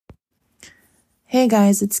Hey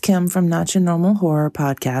guys, it's Kim from Not Your Normal Horror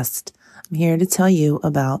Podcast. I'm here to tell you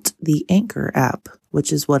about the Anchor app,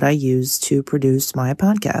 which is what I use to produce my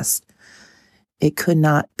podcast. It could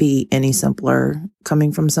not be any simpler.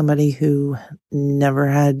 Coming from somebody who never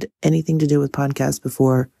had anything to do with podcasts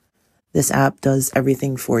before, this app does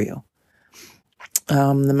everything for you.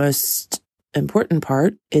 The most important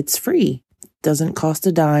part, it's free. Doesn't cost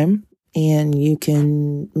a dime, and you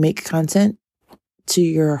can make content to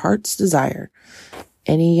your heart's desire.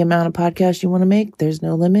 Any amount of podcast you want to make, there's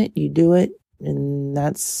no limit. You do it, and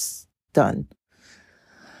that's done.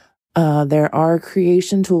 There are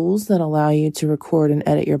creation tools that allow you to record and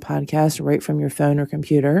edit your podcast right from your phone or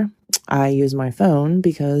computer. I use my phone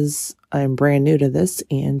because I'm brand new to this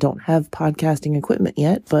and don't have podcasting equipment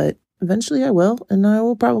yet, but eventually I will, and I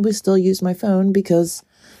will probably still use my phone because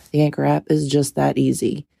the Anchor app is just that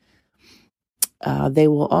easy. They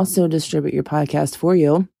will also distribute your podcast for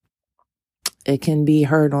you. It can be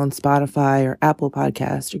heard on Spotify or Apple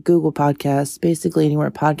Podcasts or Google Podcasts. Basically,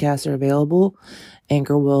 anywhere podcasts are available,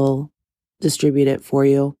 Anchor will distribute it for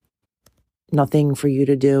you. Nothing for you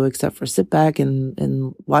to do except for sit back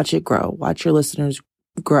and watch it grow. Watch your listeners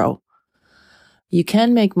grow. You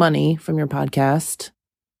can make money from your podcast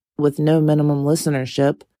with no minimum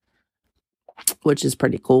listenership, which is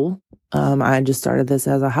pretty cool. I just started this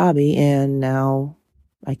as a hobby and now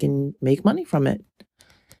I can make money from it.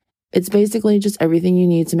 It's basically just everything you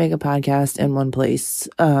need to make a podcast in one place.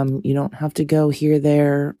 You don't have to go here,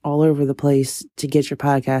 there, all over the place to get your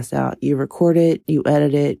podcast out. You record it, you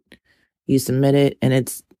edit it, you submit it, and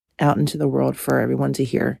it's out into the world for everyone to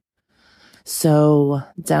hear. So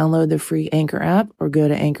download the free Anchor app or go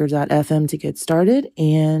to anchor.fm to get started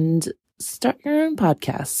and start your own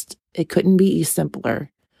podcast. It couldn't be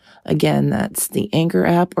simpler. Again, that's the Anchor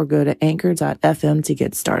app or go to anchor.fm to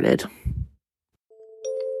get started.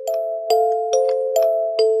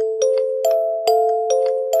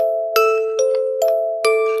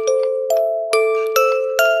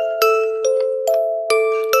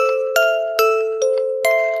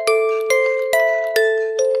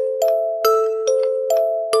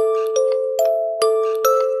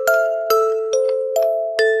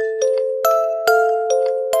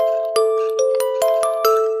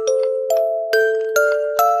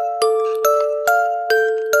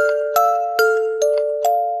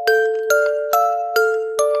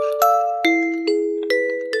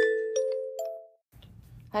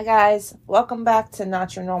 Hi guys, welcome back to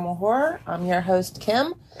Not Your Normal Horror. I'm your host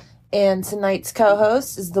Kim, and tonight's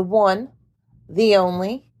co-host is the one, the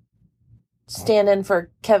only, stand-in for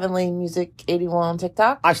Kevin Lee Music 81 on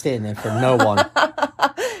TikTok. I stand in for no one.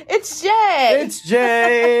 It's Jay! It's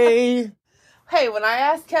Jay! Hey, when I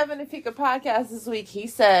asked Kevin if he could podcast this week, he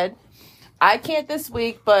said, I can't this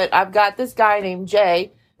week, but I've got this guy named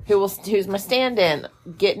Jay who's my stand-in.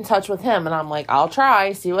 Get in touch with him. And I'm like, I'll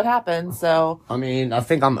try, see what happens. So I mean, I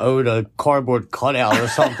think I'm owed a cardboard cutout or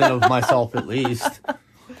something of myself at least.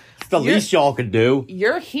 It's the least y'all could do.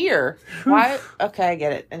 You're here. Why? Okay, I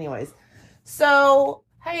get it. Anyways. So,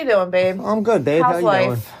 how you doing, babe? I'm good, babe. How's How you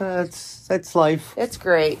life? doing? It's life. It's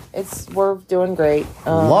great. We're doing great.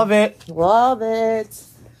 Love it. Love it.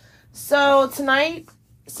 So, tonight,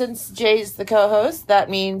 since Jay's the co-host, that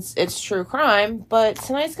means it's true crime, but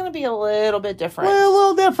tonight's going to be a little bit different. Well, a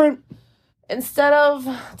little different. Instead of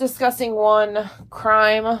discussing one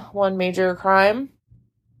major crime,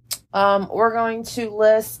 we're going to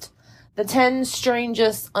list the 10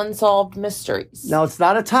 strangest unsolved mysteries. No, it's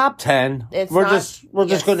not a top 10. We're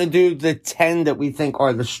just going to do the 10 that we think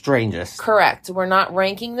are the strangest. Correct. We're not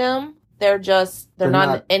ranking them. They're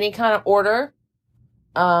not in any kind of order.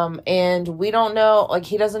 And we don't know, like,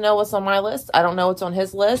 he doesn't know what's on my list. I don't know what's on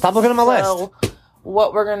his list. Stop looking at my list. So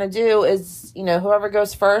what we're going to do is, whoever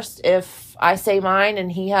goes first, if I say mine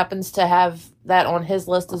and he happens to have that on his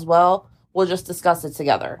list as well, we'll just discuss it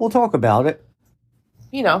together. We'll talk about it.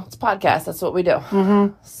 It's a podcast. That's what we do.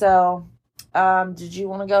 Mm-hmm. So, did you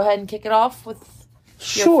want to go ahead and kick it off with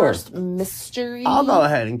your first mystery? I'll go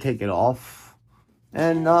ahead and kick it off.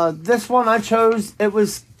 And this one I chose, it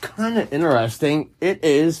was kind of interesting. It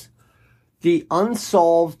is the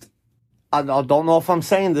unsolved, I don't know if I'm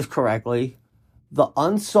saying this correctly, the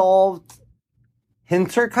unsolved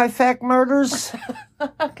Hinterkaifeck murders.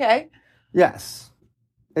 Okay. Yes.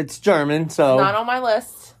 It's German, so. Not on my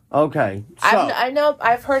list. Okay. So, I know,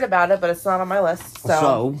 I've heard about it, but it's not on my list.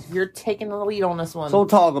 So you're taking the lead on this one. So we'll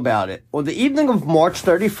talk about it. On the evening of March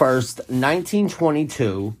 31st,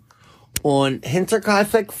 1922, on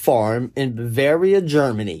Hinterkaifeck Farm in Bavaria,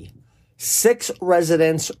 Germany, 6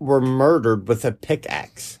 residents were murdered with a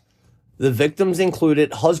pickaxe. The victims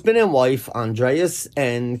included husband and wife Andreas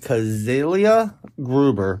and Kazelia.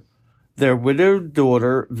 Gruber, their widowed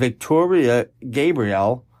daughter, Victoria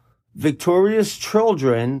Gabriel, Victoria's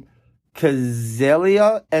children,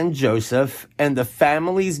 Kazelia and Joseph, and the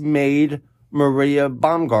family's maid, Maria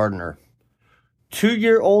Baumgartner.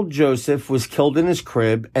 2-year-old Joseph was killed in his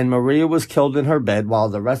crib, and Maria was killed in her bed, while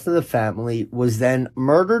the rest of the family was then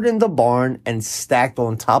murdered in the barn and stacked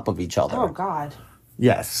on top of each other. Oh, God.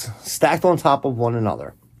 Yes, stacked on top of one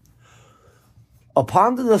another.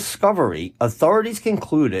 Upon the discovery, authorities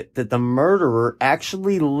concluded that the murderer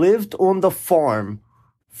actually lived on the farm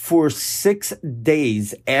for 6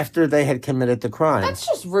 days after they had committed the crime. That's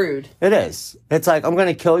just rude. It is. It's like, I'm going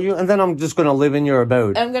to kill you, and then I'm just going to live in your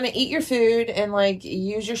abode. I'm going to eat your food and, like,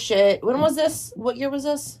 use your shit. When was this? What year was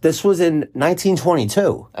this? This was in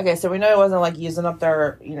 1922. Okay, so we know it wasn't, like, using up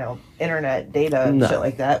their, internet data and shit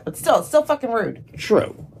like that. But still, it's still fucking rude.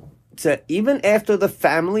 True. So even after the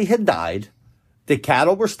family had died, the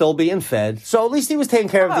cattle were still being fed. So at least he was taking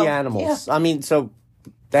care of the animals. Yeah. I mean, so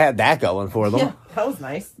they had that going for them. Yeah, that was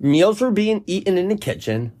nice. Meals were being eaten in the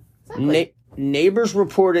kitchen. Exactly. Neighbors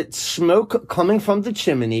reported smoke coming from the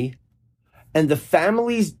chimney, and the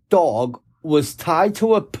family's dog was tied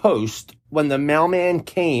to a post when the mailman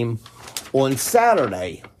came on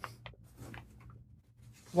Saturday.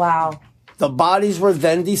 Wow. The bodies were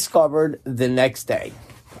then discovered the next day.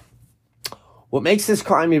 What makes this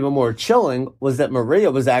crime even more chilling was that Maria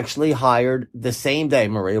was actually hired the same day.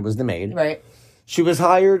 Maria was the maid. Right. She was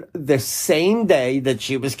hired the same day that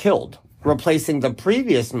she was killed, replacing the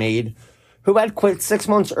previous maid who had quit 6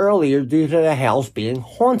 months earlier due to the house being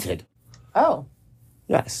haunted. Oh.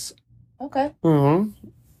 Yes. Okay.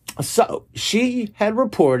 So she had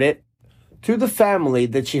reported to the family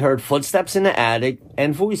that she heard footsteps in the attic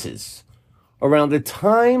and voices. Around the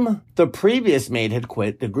time the previous maid had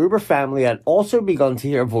quit, the Gruber family had also begun to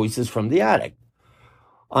hear voices from the attic.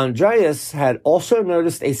 Andreas had also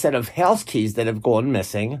noticed a set of house keys that have gone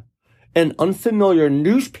missing, an unfamiliar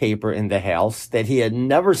newspaper in the house that he had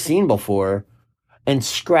never seen before, and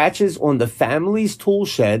scratches on the family's tool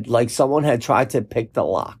shed like someone had tried to pick the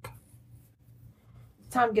lock.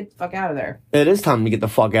 It's time to get the fuck out of there. It is time to get the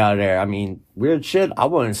fuck out of there. I mean, weird shit. I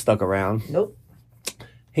wouldn't have stuck around. Nope.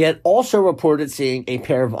 He had also reported seeing a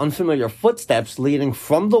pair of unfamiliar footsteps leading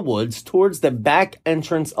from the woods towards the back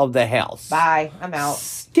entrance of the house. Bye. I'm out.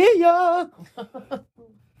 See ya!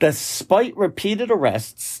 Despite repeated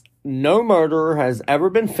arrests, no murderer has ever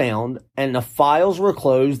been found, and the files were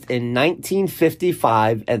closed in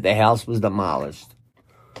 1955 and the house was demolished.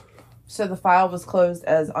 So the file was closed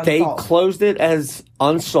as unsolved. They closed it as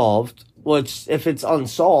unsolved, which, if it's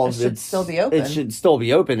unsolved, it should still be open. It should still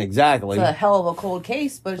be open, exactly. It's a hell of a cold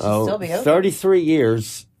case, but it should still be open. 33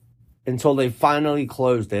 years until they finally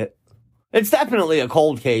closed it. It's definitely a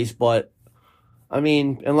cold case, but, I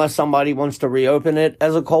mean, unless somebody wants to reopen it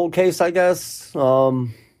as a cold case, I guess. That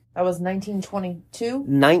was 1922?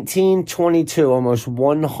 1922, almost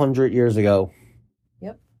 100 years ago.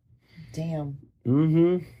 Yep. Damn.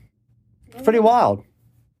 It's pretty wild.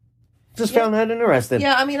 Just found that interesting.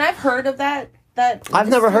 Yeah, I mean, I've heard of that. I've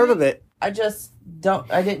never heard of it. I just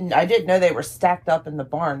don't. I didn't know they were stacked up in the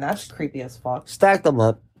barn. That's creepy as fuck. Stacked them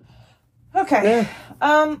up. Okay.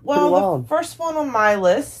 Yeah. Well, the first one on my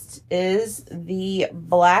list is the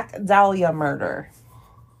Black Dahlia murder.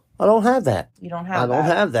 I don't have that. You don't have that? I don't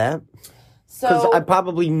have that. Because So I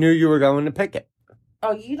probably knew you were going to pick it.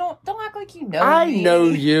 Oh, you don't act like you know I me. know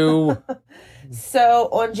you. So,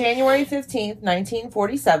 on January 15th,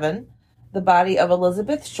 1947, the body of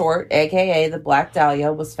Elizabeth Short, a.k.a. the Black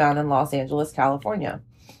Dahlia, was found in Los Angeles, California.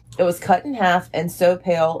 It was cut in half and so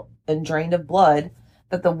pale and drained of blood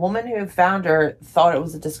that the woman who found her thought it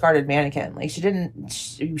was a discarded mannequin. Like,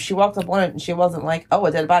 she walked up on it and she wasn't like, oh,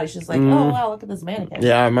 a dead body. She's like, oh, wow, look at this mannequin.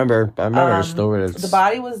 Yeah, I remember her story. The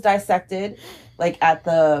body was dissected, like, at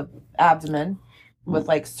the abdomen with,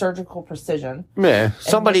 like, surgical precision. Yeah,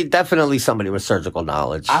 definitely somebody with surgical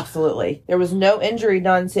knowledge. Absolutely. There was no injury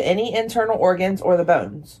done to any internal organs or the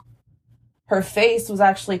bones. Her face was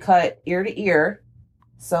actually cut ear to ear.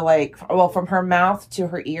 So, like, from her mouth to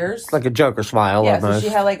her ears. Like a Joker smile, yeah, almost. so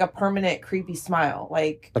she had, like, a permanent creepy smile.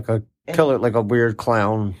 Like a killer, like a weird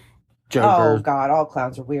clown Joker. Oh, God, all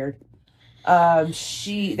clowns are weird.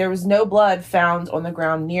 There was no blood found on the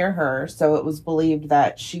ground near her, so it was believed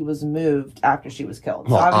that she was moved after she was killed.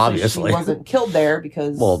 So well, obviously she wasn't killed there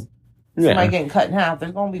because somebody getting cut in half,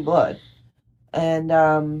 there's going to be blood. And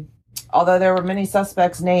although there were many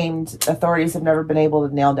suspects named, authorities have never been able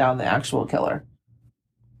to nail down the actual killer.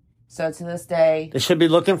 So to this day, they should be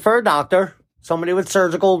looking for a doctor, somebody with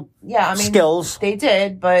surgical skills. They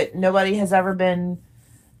did, but nobody has ever been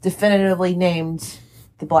definitively named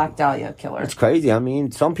the Black Dahlia killer. It's crazy. I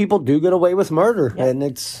mean, some people do get away with murder, and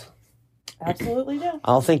it's... Absolutely do.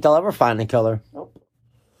 I don't think they'll ever find the killer. Nope.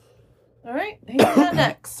 All right. Who you got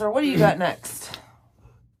next? Or what do you got next?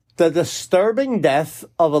 The disturbing death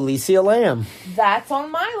of Alicia Lamb. That's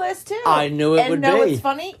on my list, too. I knew it would be. And no, it's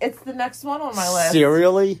funny. It's the next one on my list.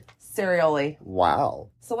 Serially. Wow.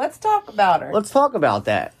 So let's talk about her. Let's talk about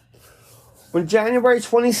that. On January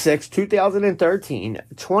 26, 2013,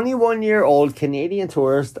 21-year-old Canadian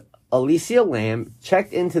tourist Alicia Lamb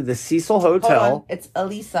checked into the Cecil Hotel. Hold on. It's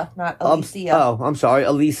Elisa, not Alicia. I'm sorry.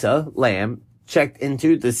 Alicia Lamb checked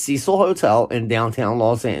into the Cecil Hotel in downtown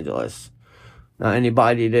Los Angeles. Now,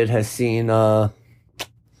 anybody that has seen, what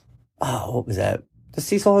was that? The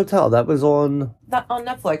Cecil Hotel. That was on... Not on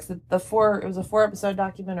Netflix. It was a 4-episode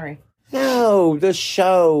documentary. No, the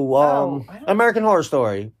show, American Horror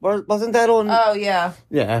Story. Wasn't that on... Oh, yeah.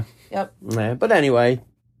 Yeah. Yep. Yeah, but anyway,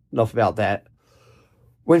 enough about that.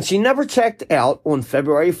 When she never checked out on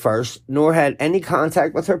February 1st, nor had any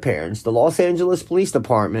contact with her parents, the Los Angeles Police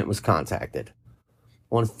Department was contacted.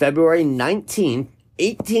 On February 19th,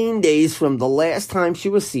 18 days from the last time she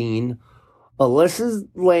was seen, Alicia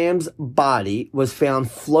Lamb's body was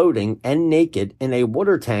found floating and naked in a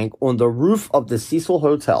water tank on the roof of the Cecil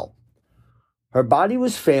Hotel. Her body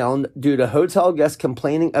was found due to hotel guests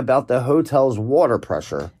complaining about the hotel's water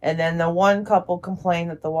pressure. And then the one couple complained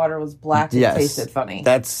that the water was black and tasted funny.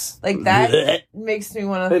 That's... Like, that makes me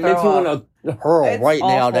want to throw up. It makes me want to hurl It's right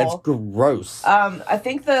now. awful. That's gross. I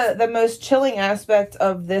think the most chilling aspect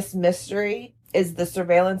of this mystery is the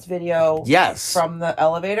surveillance video from the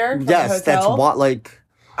elevator. From the hotel. That's what, like...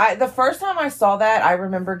 The first time I saw that, I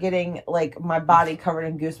remember getting, like, my body covered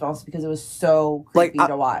in goosebumps because it was so creepy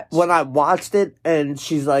to watch. When I watched it and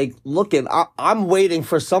she's, like, looking, I'm waiting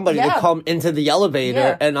for somebody to come into the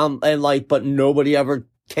elevator, but nobody ever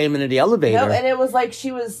came into the elevator. No, and it was like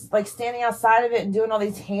she was, like, standing outside of it and doing all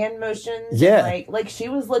these hand motions. Yeah. And, like she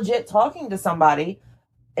was legit talking to somebody,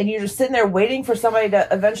 and you're just sitting there waiting for somebody to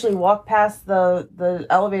eventually walk past the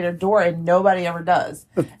elevator door, and nobody ever does.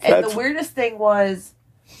 And the weirdest thing was...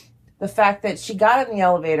 the fact that she got in the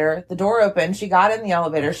elevator, the door opened, she got in the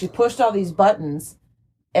elevator, she pushed all these buttons,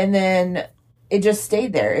 and then it just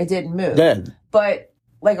stayed there. It didn't move. Dead. But,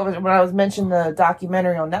 like, when I was mentioning the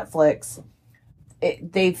documentary on Netflix,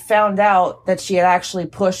 they found out that she had actually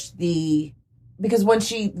pushed because when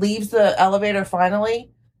she leaves the elevator finally,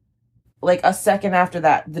 like, a second after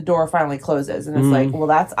that, the door finally closes. And it's like, well,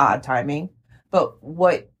 that's odd timing. But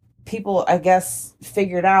what people, I guess,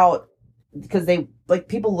 figured out, because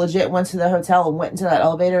people legit went to the hotel and went into that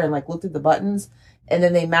elevator and, like, looked at the buttons, and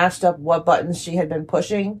then they matched up what buttons she had been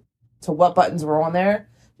pushing to what buttons were on there.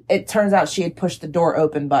 It turns out she had pushed the door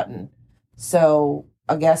open button. So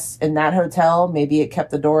I guess in that hotel, maybe it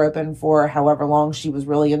kept the door open for however long she was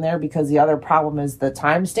really in there, because the other problem is the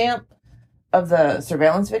timestamp of the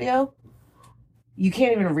surveillance video. You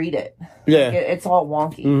can't even read it. Yeah. Like, it's all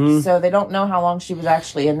wonky. So they don't know how long she was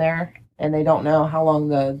actually in there. And they don't know how long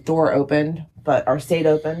the door opened, or stayed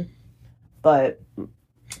open. But,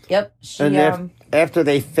 yep. After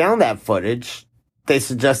they found that footage, they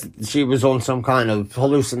suggested she was on some kind of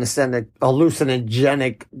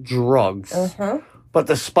hallucinogenic drugs. But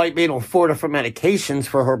despite being on 4 different medications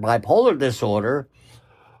for her bipolar disorder,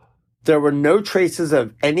 there were no traces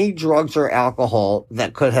of any drugs or alcohol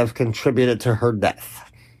that could have contributed to her death.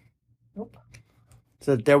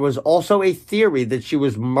 So there was also a theory that she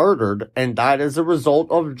was murdered and died as a result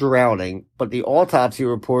of drowning, but the autopsy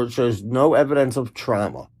report shows no evidence of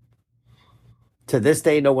trauma. To this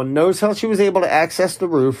day, no one knows how she was able to access the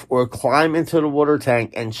roof or climb into the water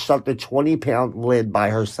tank and shut the 20-pound lid by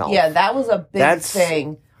herself. Yeah, that was a big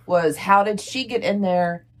thing, was how did she get in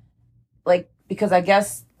there? Like, because I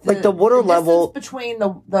guess... the water level between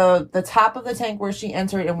the top of the tank where she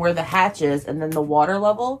entered and where the hatch is, and then the water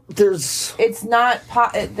level. It's not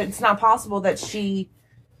possible that she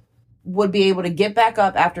would be able to get back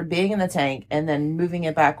up after being in the tank and then moving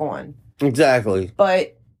it back on. Exactly.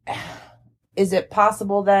 But is it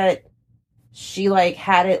possible that she, like,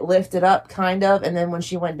 had it lifted up kind of, and then when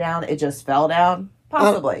she went down, it just fell down?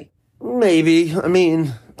 Possibly. Maybe. I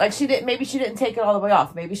mean, like, maybe she didn't take it all the way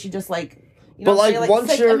off. Maybe she just, like. You know, but, like,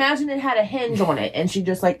 once you're... imagine it had a hinge on it, and she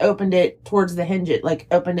just, like, opened it towards the hinge,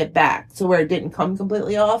 opened it back, so where it didn't come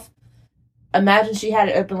completely off. Imagine she had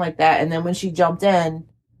it open like that, and then when she jumped in,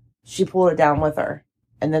 she pulled it down with her,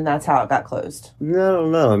 and then that's how it got closed. I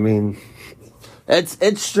don't know. I mean,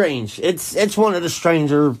 it's strange. It's one of the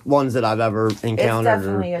stranger ones that I've ever encountered. It's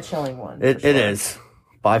definitely a chilling one. It is,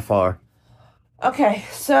 by far. Okay,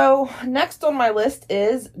 so next on my list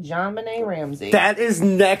is JonBenet Ramsey. That is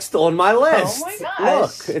next on my list. Oh my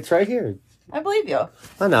gosh. Look, it's right here. I believe you.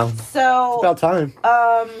 I know. So It's about time.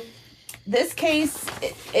 This case,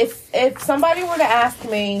 if somebody were to ask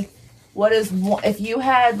me, if you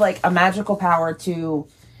had like a magical power to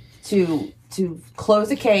close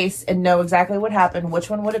a case and know exactly what happened, which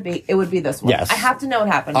one would it be? It would be this one. Yes. I have to know what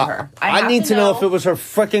happened to her. I need to know if it was her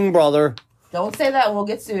freaking brother. Don't say that. We'll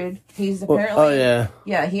get sued. He's apparently... Oh, yeah.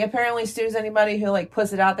 Yeah, he apparently sues anybody who, like,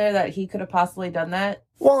 puts it out there that he could have possibly done that.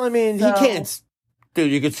 Well, I mean, he can't...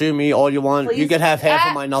 Dude, you could sue me all you want. Please, you could have half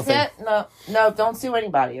of my nothing. No, don't sue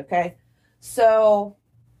anybody, okay? So,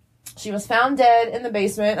 she was found dead in the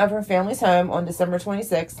basement of her family's home on December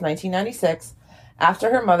 26, 1996,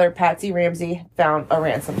 after her mother, Patsy Ramsey, found a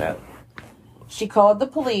ransom note. She called the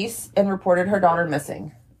police and reported her daughter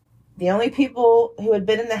missing. The only people who had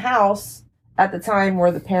been in the house at the time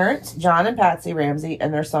were the parents, John and Patsy Ramsey,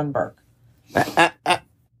 and their son, Burke.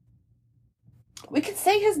 We can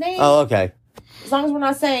say his name. Oh, okay. As long as we're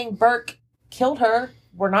not saying Burke killed her.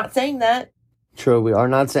 We're not saying that. True, we are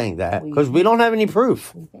not saying that. Because we don't have any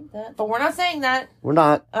proof. We think that. But we're not saying that. We're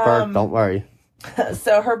not. Burke, don't worry.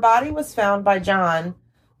 So her body was found by John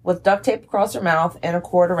with duct tape across her mouth and a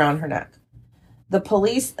cord around her neck. The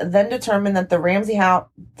police then determined that the Ramsey house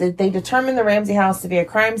to be a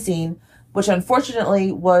crime scene, which unfortunately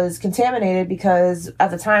was contaminated because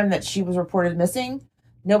at the time that she was reported missing,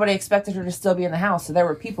 nobody expected her to still be in the house. So there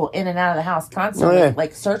were people in and out of the house constantly,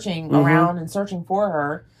 like searching around and searching for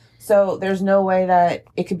her. So there's no way that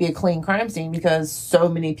it could be a clean crime scene because so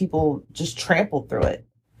many people just trampled through it.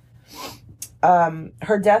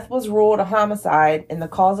 Her death was ruled a homicide, and the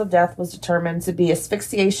cause of death was determined to be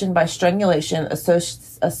asphyxiation by strangulation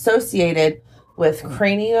associated with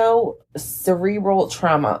craniocerebral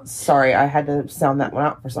trauma. Sorry, I had to sound that one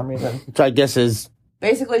out for some reason. Which I guess is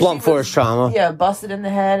basically blunt force trauma. Yeah, busted in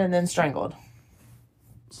the head and then strangled.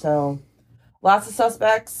 So, lots of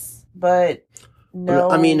suspects, but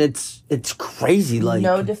no. I mean, it's crazy. Like,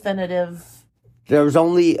 no definitive. There was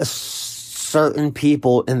only certain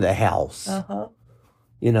people in the house.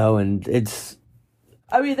 You know, and it's.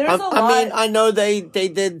 I mean, there's a lot. I mean, I know they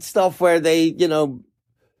did stuff where they, you know,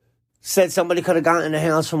 said somebody could have gotten in the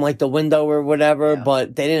house from like the window or whatever,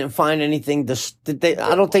 but they didn't find anything.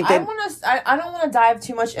 I don't think they. I don't want to dive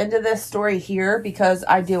too much into this story here because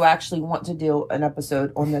I do actually want to do an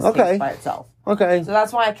episode on this case by itself. Okay. So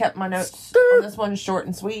that's why I kept my notes on this one short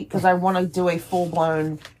and sweet because I want to do a full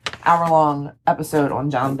blown hour-long episode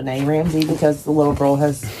on JonBenet Ramsey because the little girl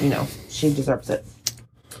has, you know, she deserves it.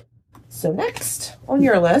 So next on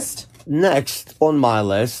your list. Next on my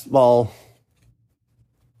list, well,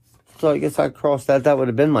 so I guess I crossed that. That would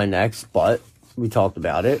have been my next, but we talked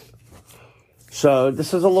about it. So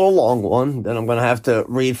this is a little long one that I'm going to have to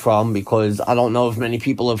read from because I don't know if many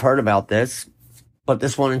people have heard about this, but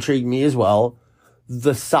this one intrigued me as well.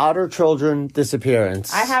 The Sodder children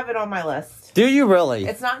disappearance. I have it on my list. Do you really?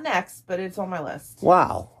 It's not next, but it's on my list.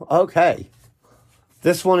 Wow. Okay.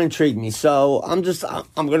 This one intrigued me. So I'm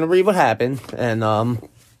going to read what happened, and I'm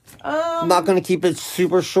not going to keep it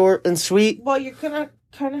super short and sweet. Well, you're going to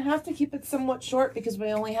kind of have to keep it somewhat short because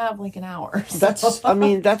we only have like an hour. So. That's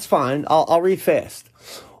fine. I'll read fast.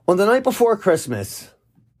 On the night before Christmas,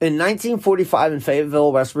 in 1945 in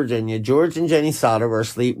Fayetteville, West Virginia, George and Jenny Sodder were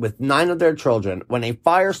asleep with 9 of their children when a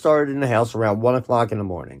fire started in the house around 1 o'clock in the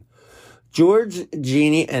morning. George,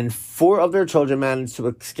 Jeannie, and 4 of their children managed to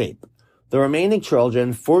escape. The remaining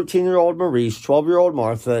children, 14-year-old Maurice, 12-year-old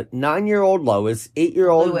Martha, 9-year-old Lois,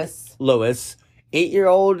 8-year-old Louis,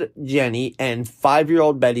 8-year-old Jenny, and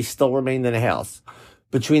 5-year-old Betty still remained in the house.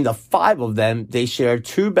 Between the 5 of them, they shared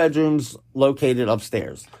 2 bedrooms located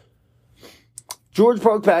upstairs. George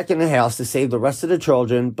broke back in the house to save the rest of the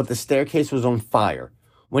children, but the staircase was on fire.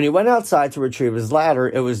 When he went outside to retrieve his ladder,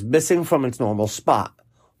 it was missing from its normal spot.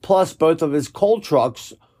 Plus, both of his coal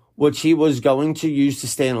trucks, which he was going to use to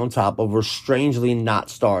stand on top of, were strangely not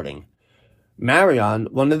starting. Marion,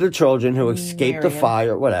 one of the children who escaped the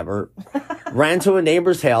fire, ran to a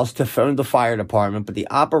neighbor's house to phone the fire department, but the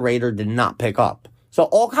operator did not pick up. So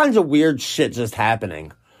all kinds of weird shit just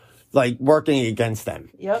happening, like working against them.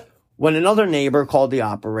 Yep. When another neighbor called, the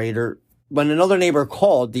operator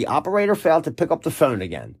failed to pick up the phone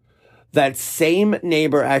again. That same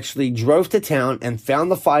neighbor actually drove to town and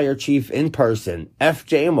found the fire chief in person,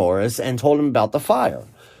 F.J. Morris, and told him about the fire.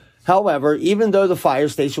 However, even though the fire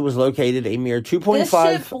station was located a mere 2.5... This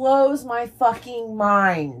shit blows my fucking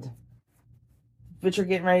mind. What you're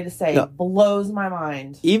getting ready to say blows my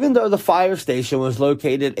mind. Even though the fire station was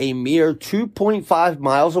located a mere 2.5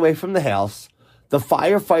 miles away from the house, The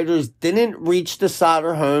firefighters didn't reach the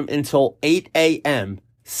Sodder home until 8 a.m.,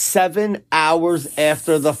 7 hours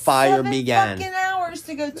after the fire began. 7 fucking hours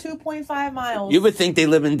to go 2.5 miles. You would think they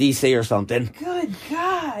live in D.C. or something. Good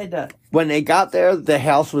God. When they got there, the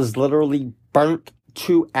house was literally burnt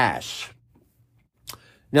to ash.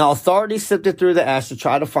 Now, authorities sifted through the ash to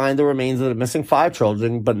try to find the remains of the missing 5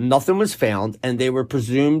 children, but nothing was found, and they were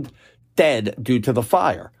presumed dead due to the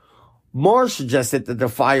fire. More suggested that the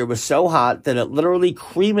fire was so hot that it literally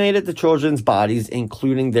cremated the children's bodies,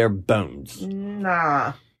 including their bones.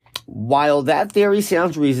 Nah. While that theory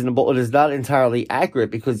sounds reasonable, it is not entirely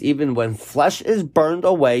accurate because even when flesh is burned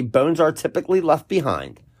away, bones are typically left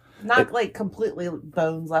behind. Not like completely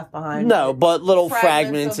bones left behind. No, but little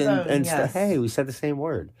fragments of bone, and yes. stuff. Hey, we said the same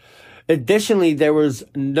word. Additionally, there was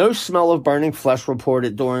no smell of burning flesh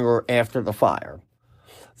reported during or after the fire.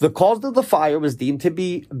 The cause of the fire was deemed to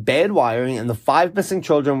be bad wiring, and the 5 missing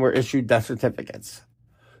children were issued death certificates.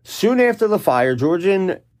 Soon after the fire, George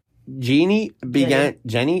and Jenny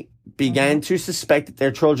began to suspect that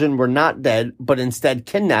their children were not dead, but instead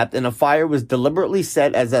kidnapped, and a fire was deliberately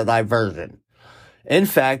set as a diversion. In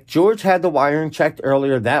fact, George had the wiring checked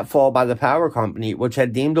earlier that fall by the power company, which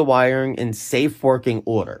had deemed the wiring in safe working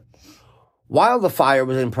order. While the fire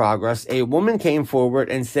was in progress, a woman came forward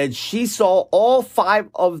and said she saw all 5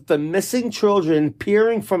 of the missing children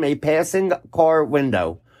peering from a passing car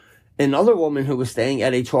window. Another woman who was staying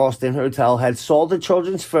at a Charleston hotel had saw the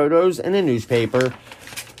children's photos in a newspaper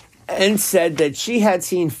and said that she had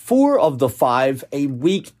seen 4 of the 5 a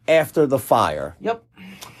week after the fire. Yep.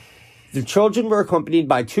 The children were accompanied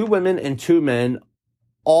by 2 women and 2 men,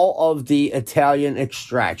 all of the Italian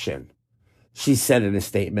extraction. She said in a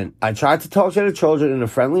statement, "I tried to talk to the children in a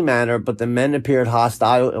friendly manner, but the men appeared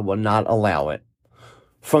hostile and would not allow it."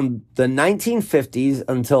 From the 1950s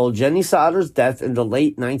until Jenny Sodder's death in the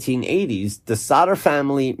late 1980s, the Sodder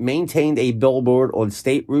family maintained a billboard on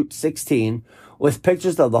State Route 16 with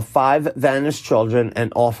pictures of the 5 vanished children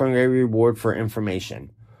and offering a reward for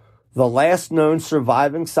information. The last known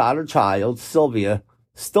surviving Sodder child, Sylvia,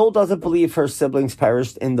 still doesn't believe her siblings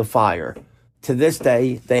perished in the fire. To this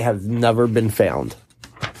day, they have never been found.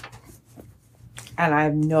 And I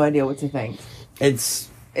have no idea what to think. It's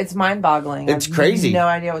mind-boggling. It's crazy. No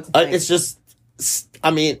idea what to think. It's just,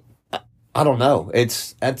 I mean, I don't know.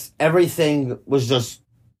 Everything is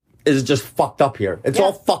just fucked up here. It's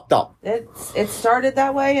all fucked up. It started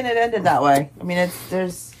that way and it ended that way. I mean,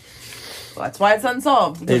 that's why it's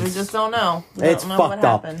unsolved, because we just don't know. It's don't know fucked what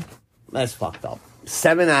up. happened. That's fucked up.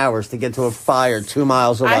 7 hours to get to a fire 2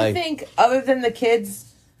 miles away. I think other than the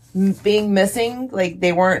kids being missing, like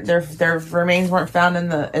they weren't, their remains weren't found in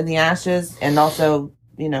the ashes, and also,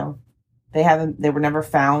 you know, they were never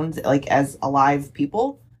found like as alive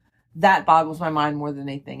people. That boggles my mind more than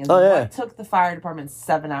anything. And what took the fire department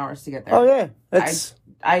 7 hours to get there? Oh yeah,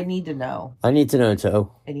 I need to know. I need to know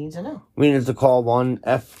too. I need to know. We need to call one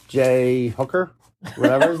F.J. Hooker,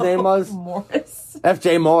 whatever his name was. Morris.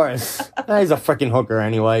 F.J. Morris. He's a freaking hooker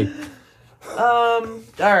anyway. All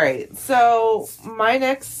right. So my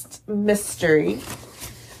next mystery.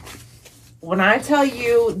 When I tell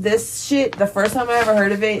you this shit, the first time I ever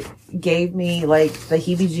heard of it gave me like the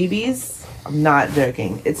heebie-jeebies. I'm not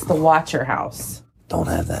joking. It's the Watcher House. Don't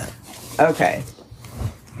have that. Okay.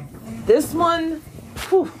 This one.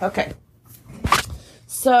 Whew, okay.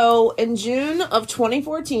 So in June of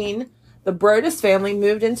 2014, the Brodus family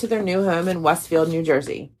moved into their new home in Westfield, New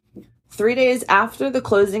Jersey. 3 days after the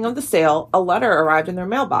closing of the sale, a letter arrived in their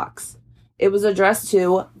mailbox. It was addressed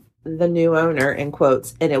to the new owner, in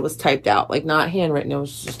quotes, and it was typed out, like not handwritten, it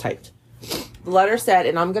was just typed. The letter said,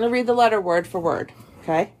 and I'm going to read the letter word for word,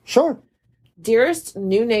 okay? Sure. Dearest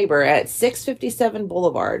new neighbor at 657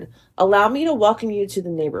 Boulevard, allow me to welcome you to the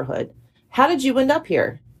neighborhood. How did you end up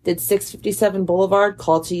here? Did 657 Boulevard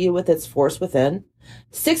call to you with its force within?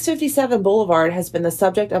 657 Boulevard has been the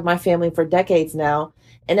subject of my family for decades now,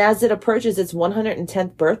 and as it approaches its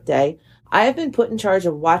 110th birthday, I have been put in charge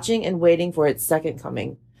of watching and waiting for its second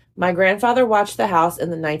coming. My grandfather watched the house in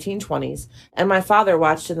the 1920s, and my father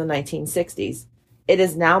watched in the 1960s. It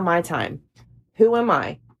is now my time. Who am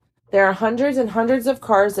I? There are hundreds and hundreds of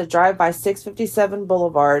cars that drive by 657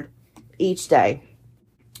 Boulevard each day.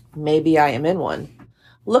 Maybe I am in one.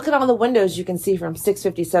 Look at all the windows you can see from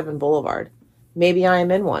 657 Boulevard. Maybe I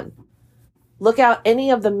am in one. Look out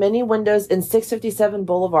any of the many windows in 657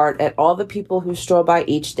 Boulevard at all the people who stroll by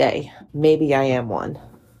each day. Maybe I am one.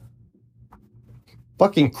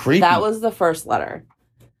 Fucking creepy. That was the first letter.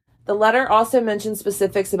 The letter also mentioned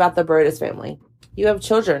specifics about the Brodus family. You have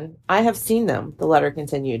children. I have seen them, the letter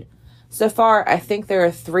continued. So far, I think there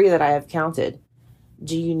are 3 that I have counted.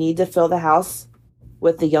 Do you need to fill the house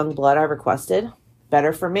with the young blood I requested?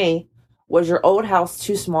 Better for me. Was your old house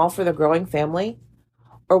too small for the growing family?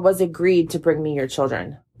 Or was it greed to bring me your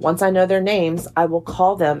children? Once I know their names, I will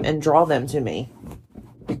call them and draw them to me.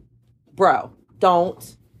 Bro,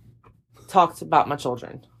 don't talk about my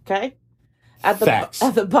children, okay? At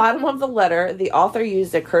the bottom of the letter, the author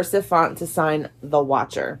used a cursive font to sign The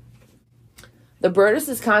Watcher. The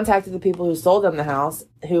Burtisses contacted the people who sold them the house,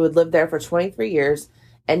 who had lived there for 23 years,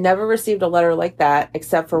 and never received a letter like that,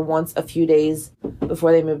 except for once a few days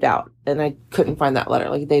before they moved out. And I couldn't find that letter.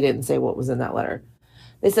 Like, they didn't say what was in that letter.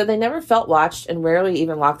 They said they never felt watched and rarely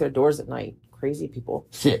even locked their doors at night. Crazy people.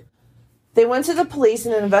 Shit. They went to the police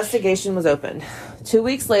and an investigation was opened. 2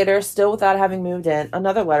 weeks later, still without having moved in,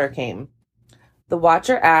 another letter came. The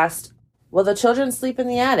watcher asked, will the children sleep in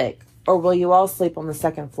the attic, or will you all sleep on the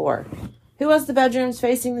second floor? Who has the bedrooms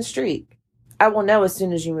facing the street? I will know as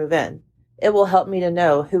soon as you move in. It will help me to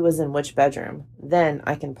know who was in which bedroom. Then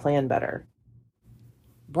I can plan better.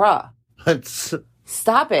 Bruh.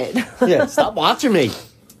 Stop it. Yeah, stop watching me.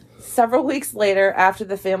 Several weeks later, after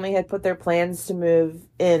the family had put their plans to move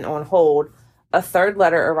in on hold, a third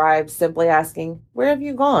letter arrived simply asking, where have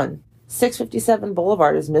you gone? 657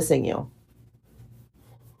 Boulevard is missing you.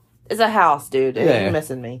 It's a house, dude. Yeah. You're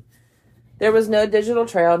missing me. There was no digital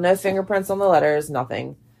trail, no fingerprints on the letters,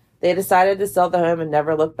 nothing. They decided to sell the home and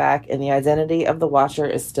never look back, and the identity of the watcher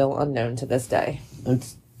is still unknown to this day.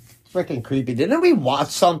 It's freaking creepy. Didn't we watch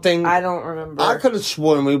something? I don't remember. I could have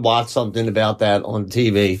sworn we watched something about that on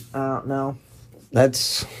TV. I don't know.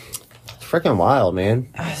 That's freaking wild, man.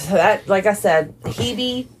 So that, like I said,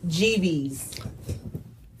 heebie-jeebies.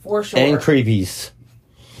 For sure. And creepies.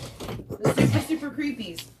 The super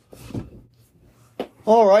creepies.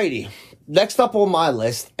 Alrighty. Next up on my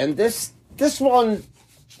list, and this one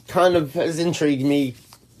kind of has intrigued me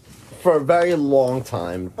for a very long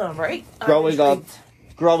time. All right. Growing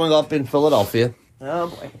up in Philadelphia. Oh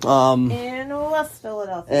boy. In West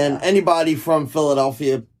Philadelphia. And anybody from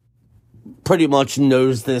Philadelphia pretty much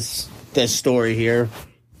knows this story here,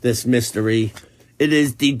 this mystery. It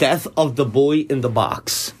is the death of the boy in the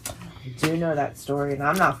box. I do know that story, and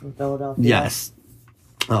I'm not from Philadelphia. Yes.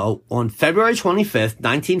 On February 25th,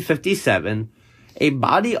 1957, a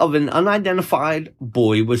body of an unidentified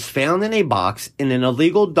boy was found in a box in an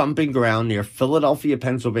illegal dumping ground near Philadelphia,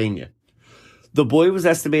 Pennsylvania. The boy was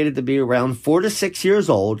estimated to be around 4 to 6 years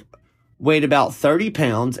old, weighed about 30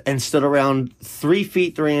 pounds, and stood around 3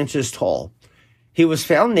 feet 3 inches tall. He was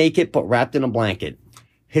found naked but wrapped in a blanket.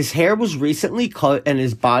 His hair was recently cut and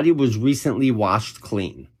his body was recently washed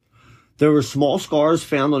clean. There were small scars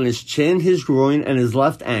found on his chin, his groin, and his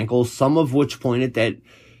left ankle, some of which pointed that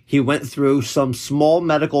he went through some small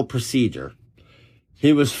medical procedure.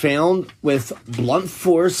 He was found with blunt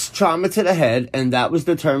force trauma to the head, and that was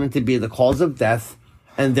determined to be the cause of death,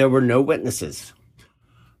 and there were no witnesses.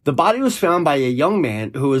 The body was found by a young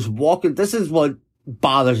man who was walking. This is what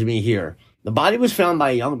bothers me here. The body was found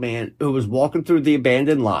by a young man who was walking through the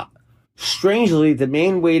abandoned lot. Strangely, the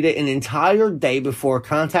man waited an entire day before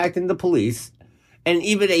contacting the police, and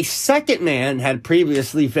even a second man had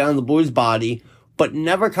previously found the boy's body, but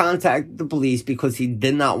never contacted the police because he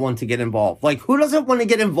did not want to get involved. Like, who doesn't want to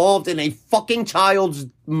get involved in a fucking child's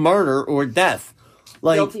murder or death?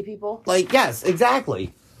 Like, guilty people? Like, yes,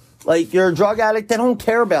 exactly. Like, you're a drug addict, they don't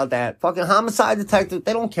care about that. Fucking homicide detective,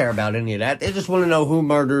 they don't care about any of that. They just want to know who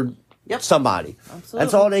murdered somebody. Absolutely.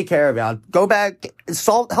 That's all they care about. Go back,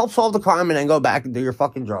 help solve the crime, and then go back and do your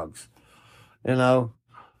fucking drugs. You know?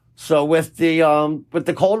 So with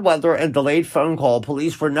the cold weather and delayed phone call,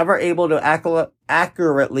 police were never able to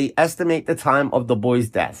accurately estimate the time of the boy's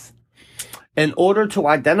death. In order to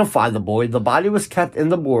identify the boy, the body was kept in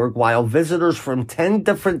the morgue while visitors from 10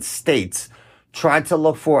 different states tried to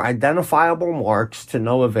look for identifiable marks to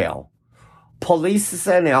no avail. Police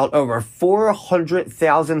sent out over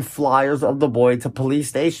 400,000 flyers of the boy to police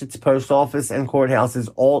stations, post office, and courthouses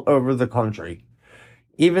all over the country.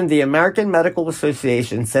 Even the American Medical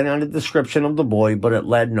Association sent out a description of the boy, but it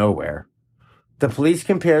led nowhere. The police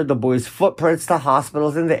compared the boy's footprints to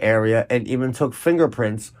hospitals in the area and even took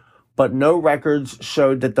fingerprints, but no records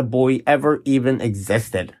showed that the boy ever even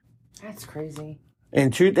existed. That's crazy. In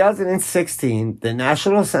 2016, the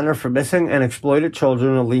National Center for Missing and Exploited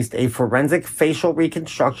Children released a forensic facial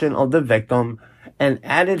reconstruction of the victim and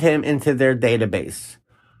added him into their database.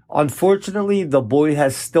 Unfortunately, the boy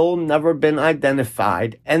has still never been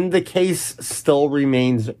identified, and the case still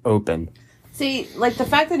remains open. See, like, the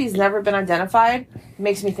fact that he's never been identified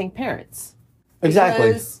makes me think parents. Exactly.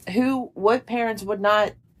 Because what parents would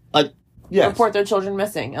not report their children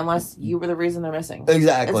missing unless you were the reason they're missing.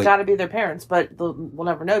 Exactly. It's got to be their parents, but we'll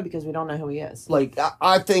never know because we don't know who he is. Like,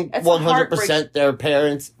 I think 100% their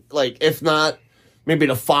parents, like, if not, maybe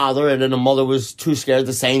the father, and then the mother was too scared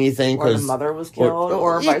to say anything. Or the mother was killed,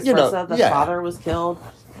 or vice versa, the father was killed.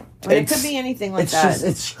 I mean, it could be anything like that.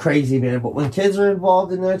 It's crazy, man. But when kids are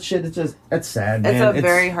involved in that shit, it's sad, man. It's a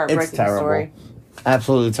very heartbreaking story.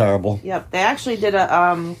 Absolutely terrible. Yep. They actually did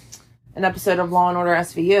an episode of Law & Order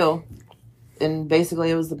SVU, and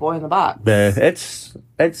basically it was the boy in the box. Yeah, it's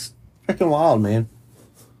freaking wild, man.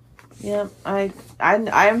 Yeah, I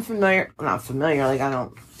am familiar, not familiar, like I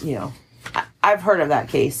don't, I've heard of that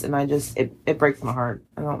case, and it breaks my heart.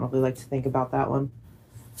 I don't really like to think about that one.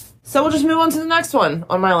 So we'll just move on to the next one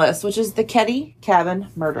on my list, which is the Keddie Cabin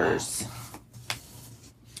Murders.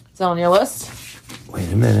 Is that on your list? Wait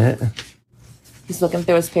a minute. He's looking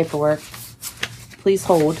through his paperwork. Please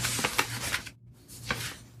hold.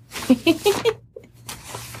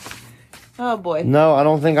 Oh, boy. No, I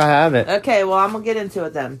don't think I have it. Okay, well, I'm going to get into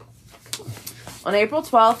it then. On April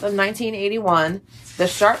 12th of 1981, the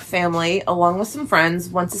Sharp family, along with some friends,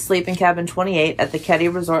 went to sleep in cabin 28 at the Keddie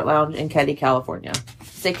Resort Lounge in Keddie, California.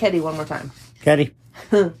 Say Keddie one more time. Keddie.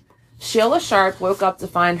 Sheila Sharp woke up to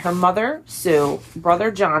find her mother, Sue,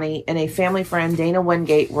 brother Johnny, and a family friend, Dana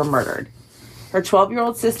Wingate, were murdered. Her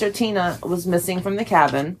 12-year-old sister, Tina, was missing from the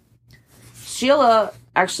cabin. Sheila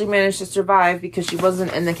actually managed to survive because she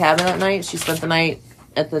wasn't in the cabin that night. She spent the night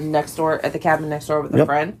at the cabin next door with a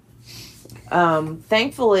friend.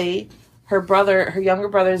 Thankfully, her younger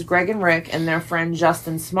brothers, Greg and Rick, and their friend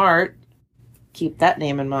Justin Smart, keep that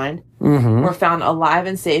name in mind, were found alive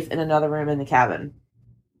and safe in another room in the cabin.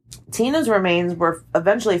 Tina's remains were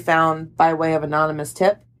eventually found by way of anonymous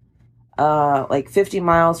tip, 50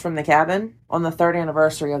 miles from the cabin on the 3rd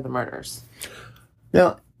anniversary of the murders.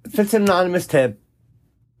 Now, if it's an anonymous tip,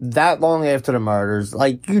 that long after the murders,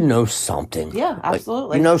 something. Yeah,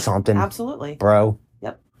 absolutely. You know something. Absolutely. Bro.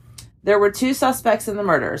 Yep. There were 2 suspects in the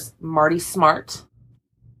murders. Marty Smart,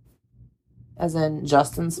 as in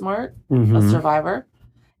Justin Smart, a survivor,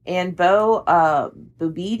 and Bo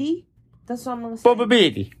Bubidi. That's what I'm going to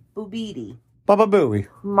say. Bubidi. Baba Booey.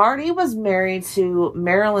 Marty was married to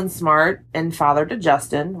Marilyn Smart and father to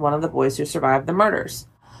Justin, one of the boys who survived the murders.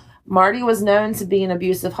 Marty was known to be an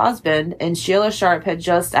abusive husband, and Sheila Sharp had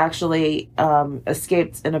just actually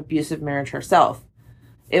escaped an abusive marriage herself.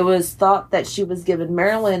 It was thought that she was giving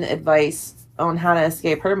Marilyn advice on how to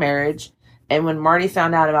escape her marriage, and when Marty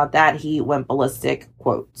found out about that, he went ballistic,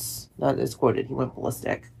 quotes. That is quoted, he went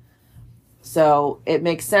ballistic. So it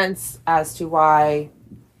makes sense as to why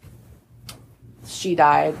she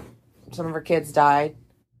died. Some of her kids died.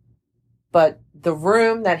 But the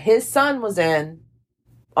room that his son was in,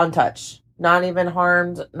 untouched. Not even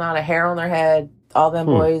harmed, not a hair on their head. All them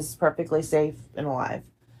boys perfectly safe and alive.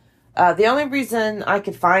 The only reason I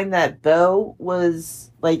could find that Bo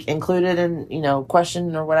was included in,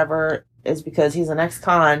 questioned or whatever is because he's an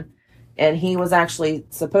ex-con, and he was actually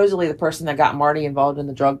supposedly the person that got Marty involved in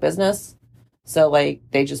the drug business. So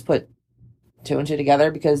they just put 2 and 2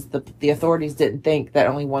 together because the authorities didn't think that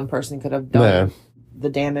only one person could have done the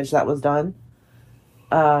damage that was done.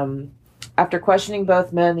 After questioning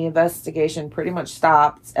both men, the investigation pretty much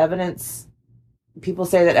stopped. People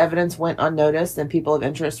say that evidence went unnoticed and people of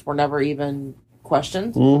interest were never even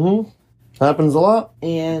questioned. Happens a lot.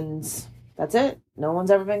 And that's it. No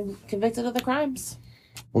one's ever been convicted of the crimes.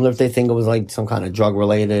 Wonder if they think it was some kind of drug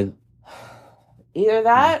related. Either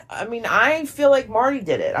that. I mean, I feel like Marty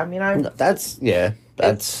did it. I mean,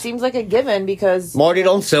 it seems like a given because Marty,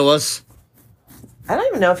 don't sue us. I don't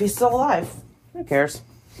even know if he's still alive. Who cares?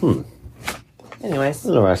 Anyways.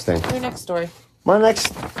 Interesting. Your next story. My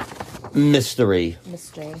next mystery.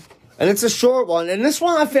 And it's a short one. And this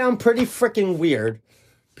one I found pretty freaking weird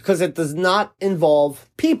because it does not involve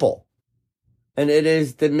people. And it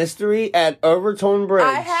is the mystery at Overton Bridge.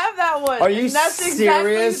 I have that one. Are you serious? That's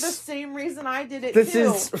exactly the same reason I did it, This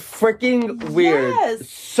too. is freaking weird. Yes.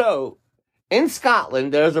 So, in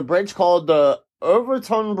Scotland, there's a bridge called the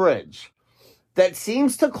Overton Bridge that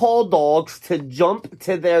seems to call dogs to jump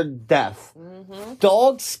to their death.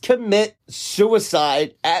 Dogs commit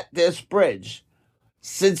suicide at this bridge.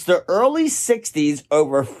 Since the early 60s,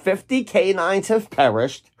 over 50 canines have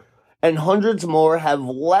perished, and hundreds more have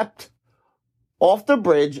leapt off the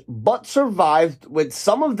bridge, but survived, with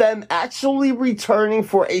some of them actually returning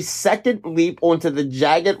for a second leap onto the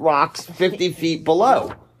jagged rocks 50 feet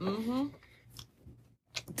below.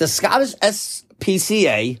 The Scottish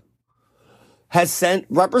SPCA has sent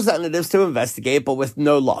representatives to investigate, but with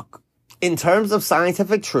no luck. In terms of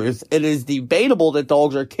scientific truth, it is debatable that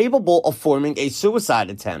dogs are capable of forming a suicide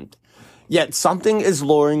attempt. Yet something is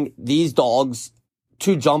luring these dogs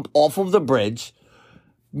to jump off of the bridge,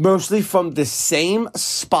 mostly from the same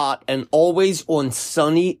spot and always on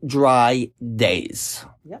sunny, dry days.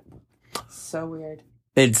 Yep. So weird.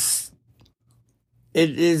 It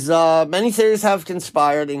is, many theories have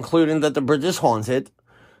conspired, including that the bridge is haunted.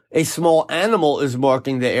 A small animal is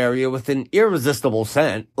marking the area with an irresistible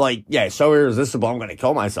scent. Like, yeah, so irresistible, I'm going to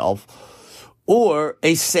kill myself. Or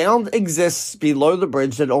a sound exists below the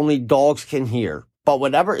bridge that only dogs can hear. But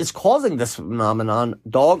whatever is causing this phenomenon,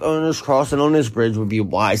 dog owners crossing on this bridge would be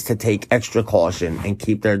wise to take extra caution and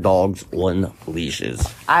keep their dogs on leashes.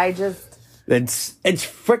 It's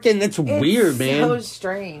weird, man. It's so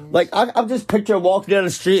strange. Like, I'm just picturing walking down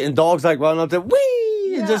the street and dogs, like, running up there,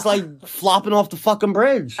 whee! And just, like, flopping off the fucking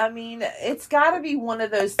bridge. I mean, it's got to be one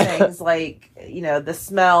of those things, like, you know, the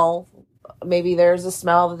smell. Maybe there's a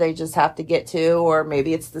smell that they just have to get to, or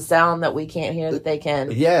maybe it's the sound that we can't hear that they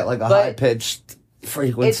can. Yeah, like a high-pitched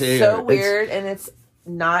frequency. It's so weird, and it's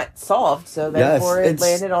not solved, so therefore it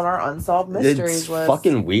landed on our unsolved mysteries list. It's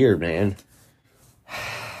fucking weird, man.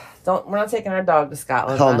 We're not taking our dog to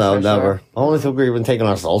Scotland. Hell no, never. Sure. I don't think we're even taking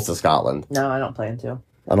ourselves to Scotland. No, I don't plan to.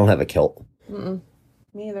 I don't have a kilt. Me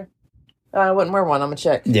either. I wouldn't wear one. I'm a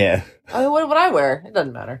chick. Yeah. I mean, what would I wear? It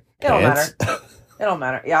doesn't matter. It don't matter. It don't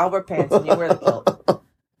matter. Yeah, I'll wear pants and you wear the kilt.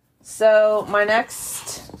 So my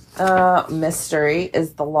next mystery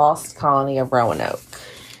is the lost colony of Roanoke.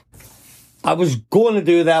 I was going to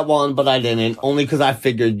do that one, but I didn't, only because I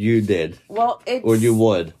figured you did. Well, or you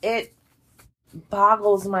would. It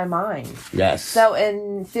boggles my mind. Yes. So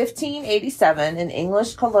in 1587, an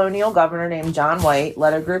English colonial governor named John White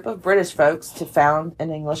led a group of British folks to found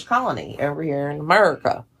an English colony over here in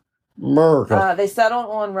America. They settled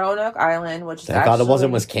on Roanoke Island, which is I thought it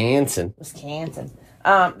wasn't Wisconsin.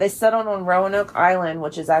 They settled on Roanoke Island,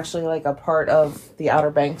 which is actually like a part of the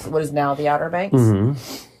Outer Banks, what is now the Outer Banks.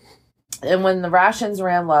 Mm-hmm. And when the rations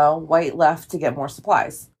ran low, White left to get more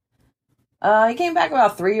supplies. He came back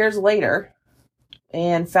about 3 years later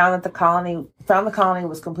and found the colony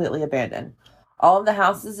was completely abandoned. All of the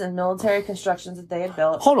houses and military constructions that they had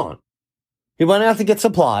built. Hold on. He went out to get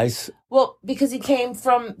supplies. Well, because they came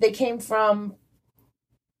from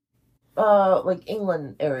like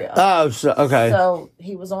England area. Oh, so, okay. So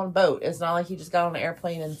he was on a boat. It's not like he just got on an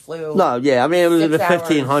airplane and flew. No, yeah. I mean, it was in the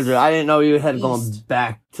 1500s. I didn't know you had gone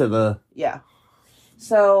back to the... Yeah.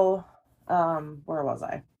 So, where was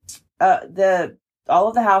I? All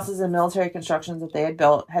of the houses and military constructions that they had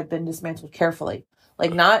built had been dismantled carefully.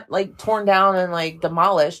 Like, not, like, torn down and, like,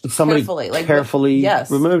 demolished. Somebody carefully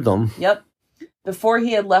removed them. Yep. Before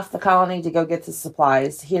he had left the colony to go get the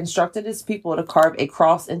supplies, he instructed his people to carve a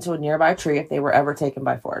cross into a nearby tree if they were ever taken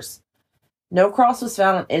by force. No cross was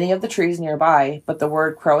found on any of the trees nearby, but the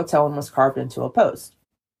word Croatoan was carved into a post.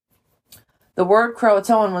 The word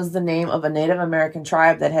Croatoan was the name of a Native American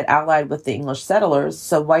tribe that had allied with the English settlers,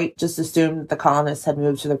 so White just assumed that the colonists had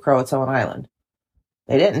moved to the Croatoan island.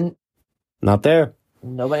 They didn't. Not there.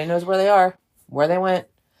 Nobody knows where they are, where they went.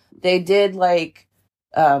 They did, like...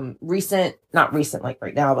 recent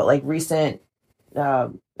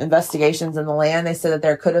investigations in the land. They said that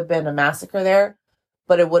there could have been a massacre there,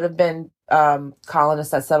 but it would have been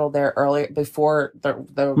colonists that settled there earlier before the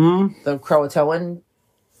Croatoan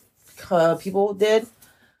people did.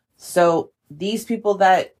 So these people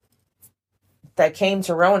that came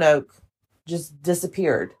to Roanoke just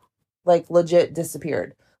disappeared, like legit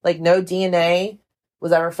disappeared. Like no DNA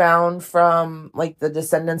was ever found from like the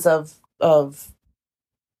descendants of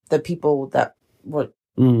the people that were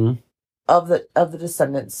of the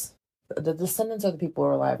descendants. The descendants are the people who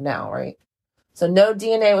are alive now, right? So no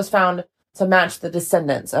DNA was found to match the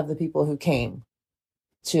descendants of the people who came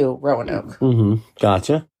to Roanoke. Mm-hmm.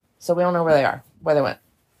 Gotcha. So we don't know where they are, where they went.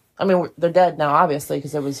 I mean, they're dead now, obviously,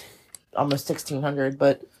 because it was almost 1600.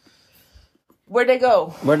 But where'd they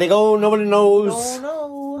go? Where'd they go? Nobody knows. Don't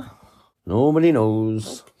know. Nobody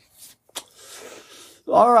knows.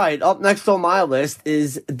 All right, up next on my list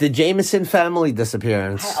is the Jameson family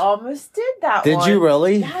disappearance. I almost did that one. Did you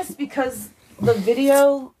really? Yes, because the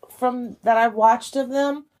video that I watched of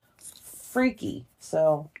them, freaky.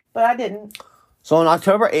 So, but I didn't. So on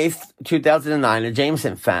October 8th, 2009, the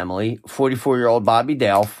Jameson family, 44-year-old Bobby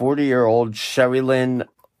Dale, 40-year-old Sherry Lynn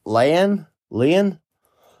Leanne,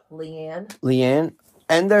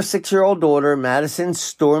 and their 6-year-old daughter, Madison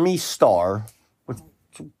Stormy Starr, which is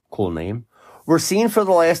a cool name, were seen for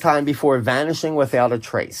the last time before vanishing without a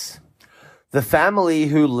trace. The family,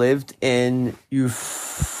 who lived in Eufaula?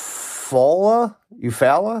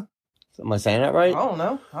 Am I saying that right? I don't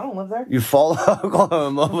know. I don't live there. Eufaula,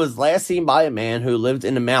 Oklahoma, was last seen by a man who lived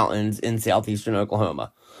in the mountains in southeastern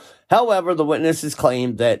Oklahoma. However, the witness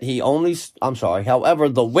claimed that he only saw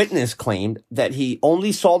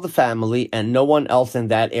the family and no one else in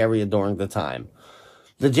that area during the time.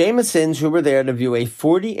 The Jamisons, who were there to view a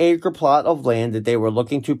 40-acre plot of land that they were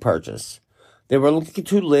looking to purchase. They were looking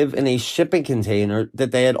to live in a shipping container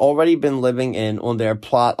that they had already been living in on their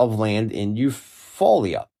plot of land in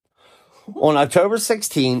Eupholia. On October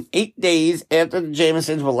 16, 8 days after the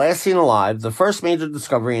Jamisons were last seen alive, the first major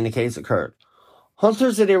discovery in the case occurred.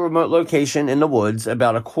 Hunters at a remote location in the woods,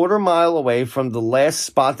 about a quarter-mile away from the last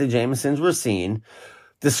spot the Jamisons were seen,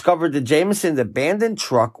 discovered the Jamisons' abandoned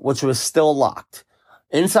truck, which was still locked.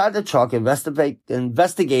 Inside the truck,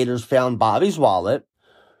 investigators found Bobby's wallet,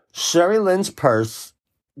 Sherry Lynn's purse,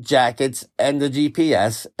 jackets, and the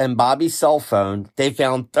GPS, and Bobby's cell phone. They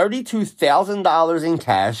found $32,000 in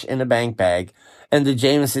cash in a bank bag, and the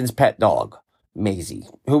Jamisons' pet dog, Maisie,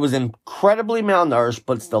 who was incredibly malnourished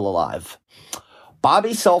but still alive.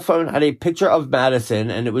 Bobby's cell phone had a picture of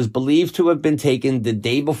Madison, and it was believed to have been taken the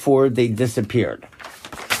day before they disappeared.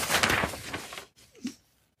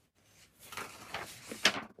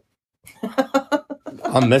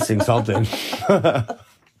 I'm missing something.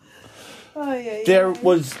 There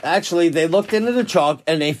was actually, they looked into the truck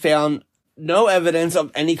and they found no evidence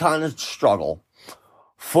of any kind of struggle.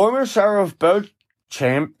 Former Sheriff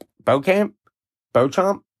Beauchamp?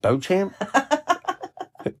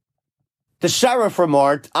 The sheriff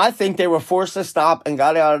remarked, "I think they were forced to stop and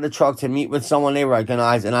got out of the truck to meet with someone they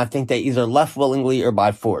recognized, and I think they either left willingly or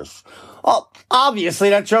by force." Oh, obviously,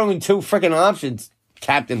 that's your only two freaking options,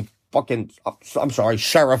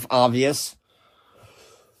 Sheriff Obvious.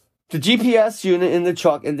 The GPS unit in the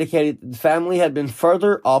truck indicated that the family had been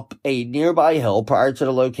further up a nearby hill prior to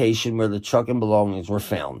the location where the truck and belongings were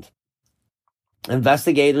found.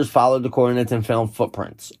 Investigators followed the coordinates and found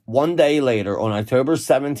footprints. 1 day later, on October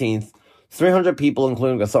 17th, 300 people,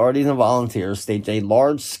 including authorities and volunteers, staged a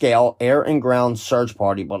large-scale air and ground search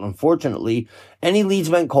party, but unfortunately, any leads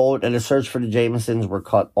went cold and the search for the Jamisons were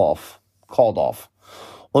called off.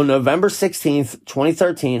 On November 16th,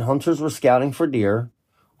 2013, hunters who were scouting for deer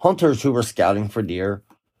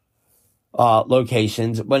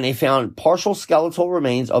locations when they found partial skeletal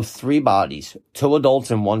remains of 3 bodies, 2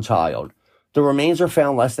 adults and 1 child. The remains were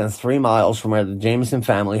found less than 3 miles from where the Jamison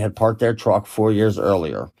family had parked their truck 4 years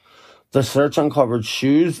earlier. The search uncovered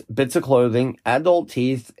shoes, bits of clothing, adult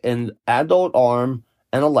teeth, an adult arm,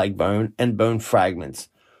 and a leg bone, and bone fragments.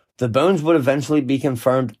 The bones would eventually be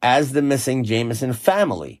confirmed as the missing Jamison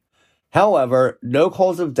family. However, no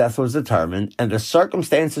cause of death was determined, and the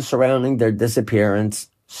circumstances surrounding their disappearance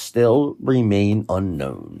still remain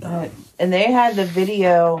unknown. And they had the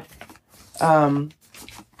video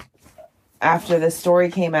after the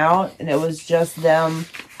story came out, and it was just them,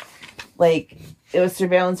 like, it was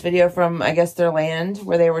surveillance video from, I guess, their land,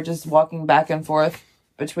 where they were just walking back and forth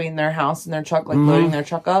between their house and their truck, like, loading their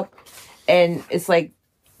truck up. And it's like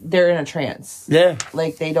they're in a trance. Yeah.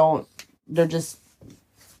 Like, they're just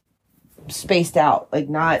spaced out, like,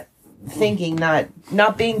 not thinking,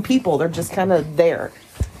 not being people. They're just kind of there.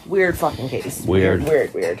 Weird fucking case. Weird.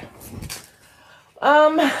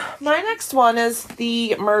 My next one is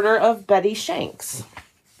the murder of Betty Shanks.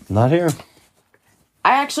 Not here.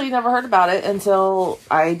 I actually never heard about it until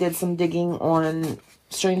I did some digging on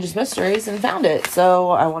Strangest Mysteries and found it. So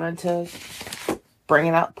I wanted to bring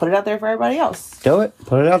it out, put it out there for everybody else. Do it.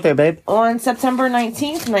 Put it out there, babe. On September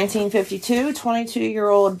 19th, 1952,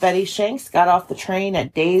 22-year-old Betty Shanks got off the train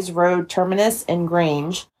at Days Road Terminus in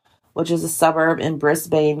Grange, which is a suburb in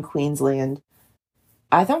Brisbane, Queensland.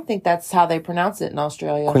 I don't think that's how they pronounce it in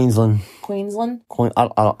Australia. Queensland.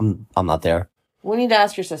 I'm not there. We need to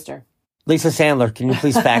ask your sister. Lisa Sandler, can you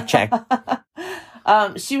please fact check?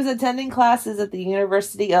 She was attending classes at the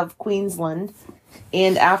University of Queensland,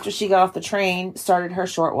 and after she got off the train, started her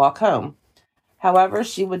short walk home. However,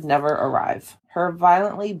 she would never arrive. Her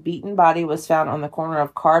violently beaten body was found on the corner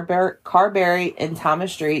of Carberry and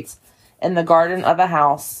Thomas Streets in the garden of a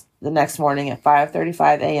house the next morning at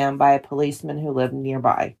 5:35 a.m. by a policeman who lived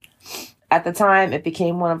nearby. At the time, it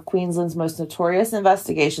became one of Queensland's most notorious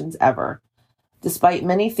investigations ever. Despite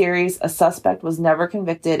many theories, a suspect was never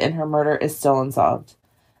convicted and her murder is still unsolved.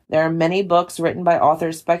 There are many books written by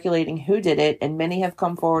authors speculating who did it, and many have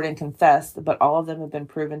come forward and confessed, but all of them have been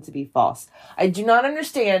proven to be false. I do not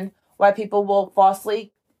understand why people will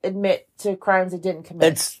falsely admit to crimes they didn't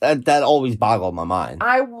commit. That always boggled my mind.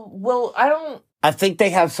 I think they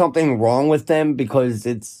have something wrong with them because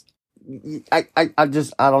I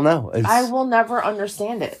don't know. I will never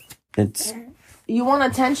understand it. You want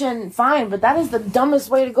attention, fine, but that is the dumbest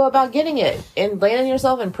way to go about getting it. And landing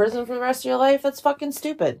yourself in prison for the rest of your life, that's fucking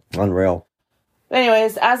stupid. Unreal.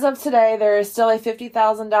 Anyways, as of today, there is still a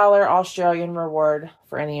 $50,000 Australian reward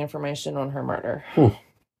for any information on her murder.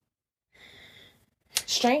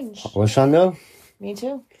 Strange. I wish I knew. Me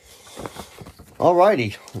too.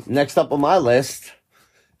 Alrighty. Next up on my list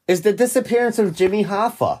is the disappearance of Jimmy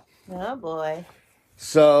Hoffa. Oh, boy.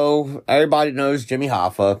 So, everybody knows Jimmy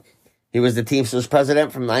Hoffa. He was the Teamsters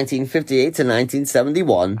president from 1958 to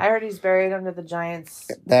 1971. I heard he's buried under the Giants.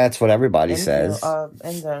 That's what everybody says.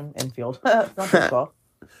 Infield. Not baseball.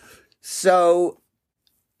 So,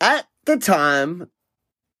 at the time,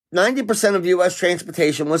 90% of U.S.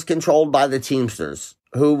 transportation was controlled by the Teamsters,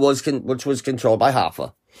 which was controlled by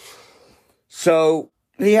Hoffa. So,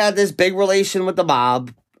 he had this big relation with the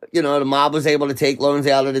mob. You know, the mob was able to take loans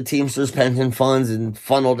out of the Teamsters pension funds and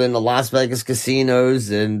funneled into Las Vegas casinos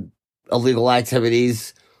and illegal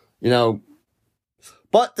activities, you know.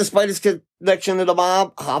 But despite his connection to the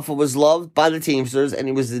mob, Hoffa was loved by the Teamsters, and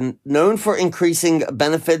he was known for increasing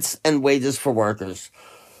benefits and wages for workers.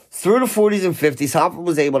 Through the 40s and 50s, Hoffa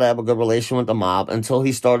was able to have a good relation with the mob until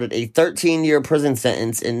he started a 13-year prison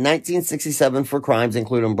sentence in 1967 for crimes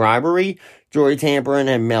including bribery, jewelry tampering,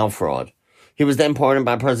 and mail fraud. He was then pardoned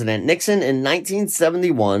by President Nixon in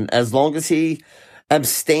 1971 as long as he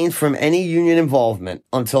abstained from any union involvement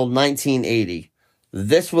until 1980.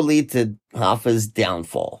 This would lead to Hoffa's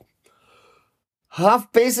downfall.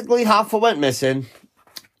 Hoffa went missing.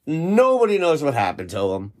 Nobody knows what happened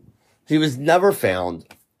to him. He was never found.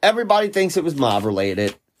 Everybody thinks it was mob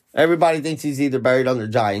related. Everybody thinks he's either buried under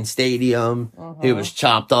Giant Stadium. He was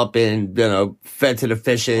chopped up and, fed to the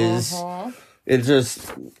fishes. It's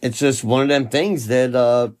just one of them things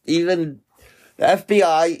that, even the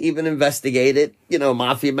FBI even investigated,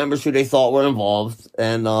 mafia members who they thought were involved.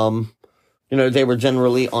 And, they were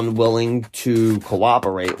generally unwilling to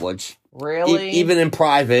cooperate, which... Really? Even in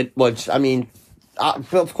private, which, I mean,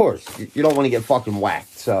 of course, you don't want to get fucking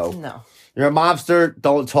whacked, so... No. You're a mobster,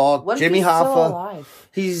 don't talk. What if Jimmy he's Hoffa, still alive?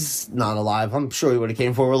 He's not alive. I'm sure he would have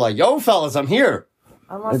came forward like, yo, fellas, I'm here.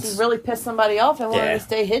 Unless he really pissed somebody off and wanted to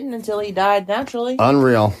stay hidden until he died naturally.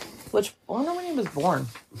 Unreal. Which, I wonder when he was born.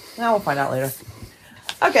 Now we'll find out later.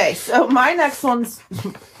 Okay, so my next one's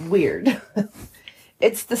weird.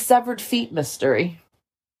 It's the severed feet mystery.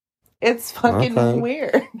 It's fucking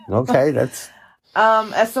weird. Okay, that's...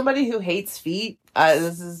 As somebody who hates feet,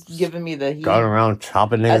 this is giving me the heat. Going around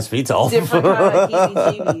chopping niggas' feet off. Different kind of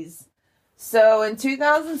heebie-jeebies. So in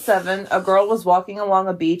 2007, a girl was walking along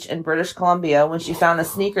a beach in British Columbia when she found a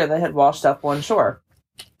sneaker that had washed up on shore.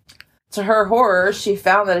 To her horror, she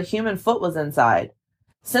found that a human foot was inside.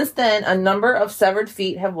 Since then, a number of severed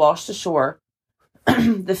feet have washed ashore.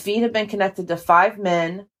 The feet have been connected to 5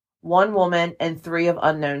 men, 1 woman, and 3 of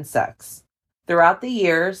unknown sex. Throughout the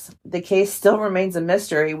years, the case still remains a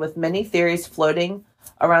mystery, with many theories floating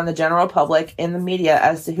around the general public and the media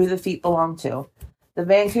as to who the feet belong to. The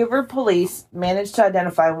Vancouver police managed to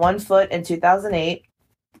identify 1 foot in 2008,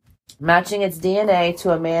 matching its DNA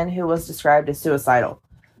to a man who was described as suicidal.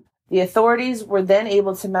 The authorities were then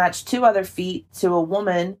able to match 2 other feet to a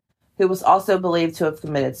woman who was also believed to have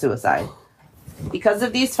committed suicide. Because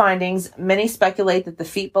of these findings, many speculate that the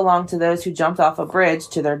feet belong to those who jumped off a bridge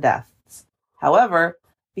to their deaths. However,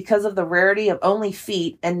 because of the rarity of only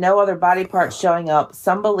feet and no other body parts showing up,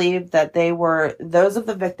 some believe that they were those of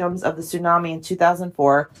the victims of the tsunami in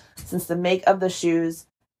 2004, since the make of the shoes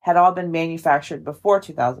had all been manufactured before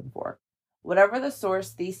 2004. Whatever the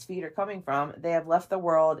source these feet are coming from, they have left the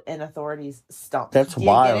world and authorities stumped. That's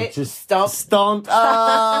wild. Just stumped.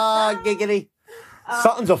 Ah, giggity.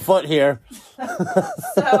 Something's afoot here.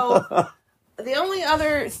 So, the only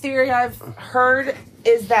other theory I've heard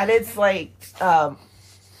is that it's like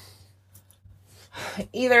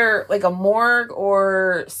either like a morgue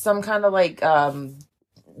or some kind of like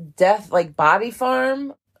death, like body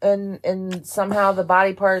farm, and somehow the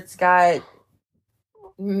body parts got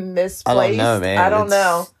misplaced. I don't know, man. I don't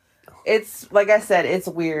know. It's like I said, it's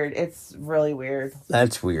weird. It's really weird.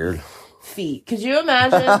 That's weird. Feet. Could you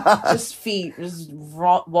imagine just feet just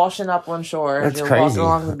washing up on shore as you're crazy. walking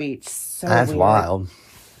along the beach? So That's weird. wild.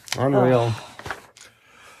 Unreal.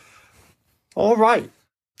 All right.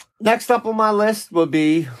 Next up on my list would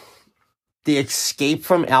be the escape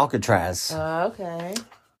from Alcatraz. Okay.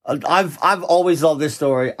 I've always loved this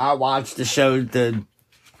story. I watch the show, the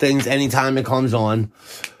things anytime it comes on.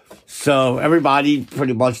 So everybody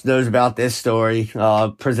pretty much knows about this story.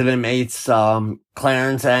 Prison inmates,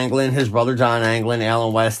 Clarence Anglin, his brother John Anglin,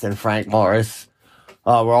 Alan West, and Frank Morris,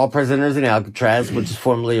 were all prisoners in Alcatraz, which is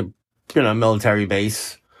formerly a military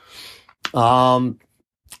base.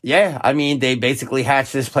 Yeah, I mean, they basically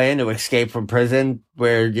hatched this plan to escape from prison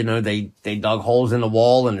where, they dug holes in the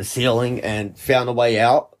wall and the ceiling and found a way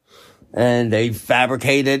out. And they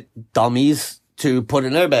fabricated dummies to put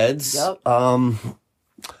in their beds. Yep.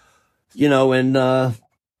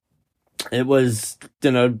 It was,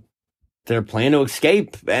 their plan to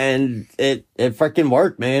escape, and it freaking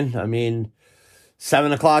worked, man. I mean,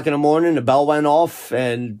 7:00 in the morning, the bell went off,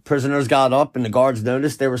 and prisoners got up, and the guards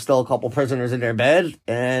noticed there were still a couple prisoners in their bed,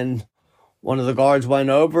 and one of the guards went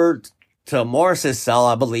over to Morris's cell,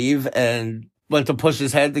 I believe, and went to push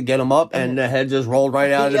his head to get him up, and the head just rolled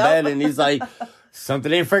right out of the bed, and he's like,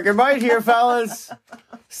 something ain't freaking right here, fellas.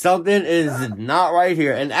 Something is not right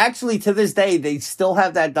here. And actually, to this day, they still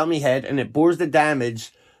have that dummy head, and it bores the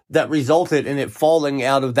damage that resulted in it falling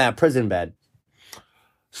out of that prison bed.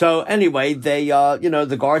 So anyway, they,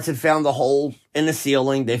 the guards had found the hole in the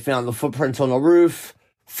ceiling. They found the footprints on the roof,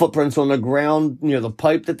 footprints on the ground near the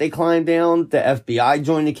pipe that they climbed down. The FBI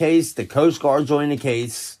joined the case. The Coast Guard joined the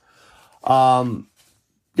case. They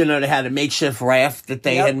had a makeshift raft that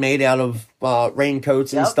they had made out of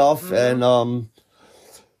raincoats and stuff. Mm-hmm. And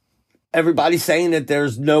everybody's saying that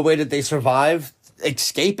there's no way that they survived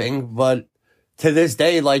escaping. But to this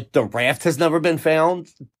day, like, the raft has never been found.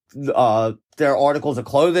 Their articles of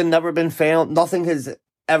clothing never been found. Nothing has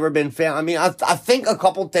ever been found. I mean, I think a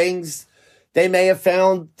couple things they may have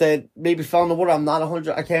found that maybe fell in the water. I'm not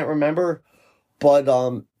 100. I can't remember. But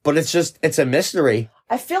it's a mystery.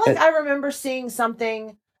 I feel like I remember seeing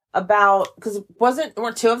something about, because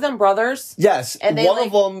weren't two of them brothers? Yes. And one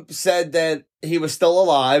of them said that he was still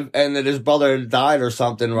alive and that his brother had died or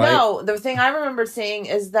something, right? No, the thing I remember seeing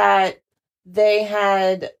is that they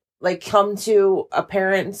had come to a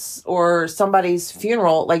parent's or somebody's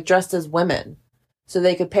funeral, dressed as women, so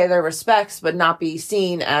they could pay their respects, but not be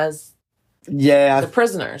seen as the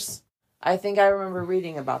prisoners. I think I remember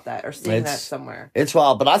reading about that or seeing that somewhere. It's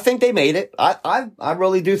wild, but I think they made it. I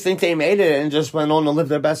really do think they made it and just went on to live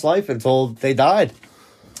their best life until they died.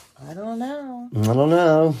 I don't know.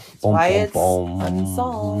 That's why it's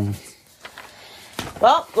unsolved.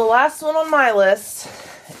 Well, the last one on my list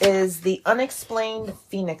is the unexplained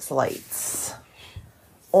Phoenix lights.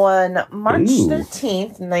 On March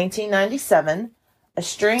 13th, 1997, a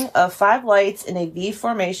string of 5 lights in a V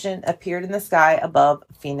formation appeared in the sky above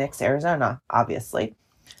Phoenix, Arizona, obviously.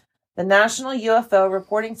 The National UFO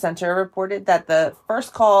Reporting Center reported that the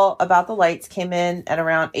first call about the lights came in at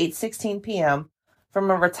around 8:16 p.m. from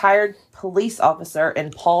a retired police officer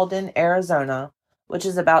in Paulden, Arizona, which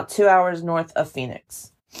is about 2 hours north of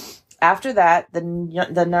Phoenix. After that, the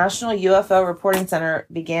National UFO Reporting Center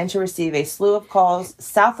began to receive a slew of calls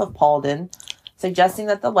south of Paulden, suggesting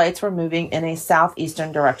that the lights were moving in a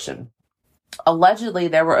southeastern direction. Allegedly,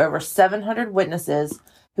 there were over 700 witnesses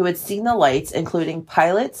who had seen the lights, including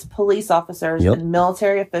pilots, police officers, and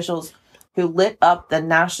military officials who lit up the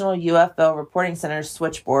National UFO Reporting Center's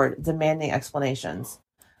switchboard, demanding explanations.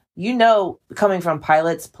 Coming from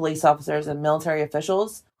pilots, police officers, and military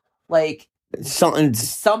officials, something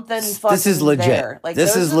this is legit. There.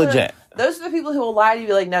 This is legit. Those are the people who will lie to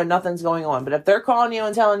you, no, nothing's going on. But if they're calling you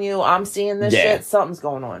and telling you, I'm seeing this shit, something's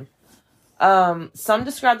going on. Some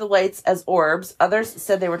described the lights as orbs. Others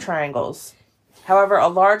said they were triangles. However, a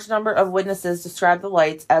large number of witnesses described the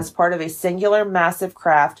lights as part of a singular massive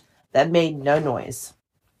craft that made no noise.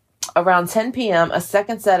 Around 10 p.m., a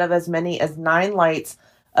second set of as many as 9 lights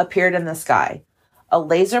appeared in the sky. A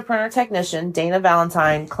laser printer technician, Dana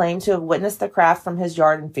Valentine, claimed to have witnessed the craft from his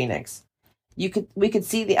yard in Phoenix. We could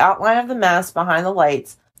see the outline of the mass behind the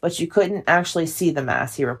lights, but you couldn't actually see the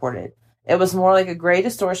mass, he reported. It was more like a gray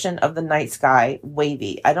distortion of the night sky,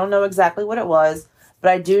 wavy. I don't know exactly what it was, but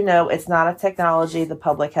I do know it's not a technology the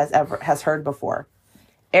public has heard before.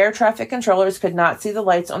 Air traffic controllers could not see the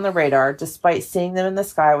lights on the radar, despite seeing them in the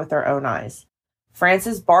sky with their own eyes.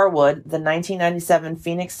 Frances Barwood, the 1997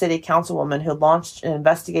 Phoenix City Councilwoman who launched an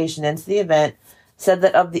investigation into the event, said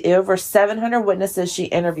that of the over 700 witnesses she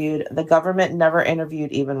interviewed, the government never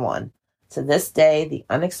interviewed even one. To this day, the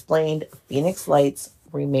unexplained Phoenix lights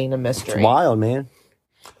remain a mystery. It's wild, man.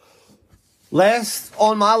 Last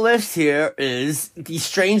on my list here is the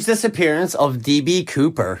strange disappearance of D.B.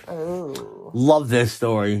 Cooper. Oh. Love this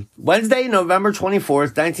story. Wednesday, November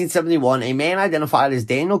 24th, 1971, a man identified as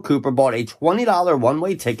Daniel Cooper bought a $20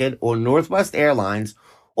 one-way ticket on Northwest Airlines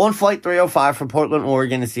on Flight 305 from Portland,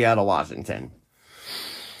 Oregon to Seattle, Washington.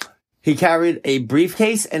 He carried a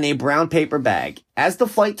briefcase and a brown paper bag. As the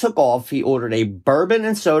flight took off, he ordered a bourbon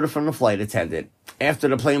and soda from the flight attendant. After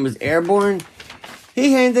the plane was airborne,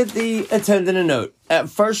 he handed the attendant a note. At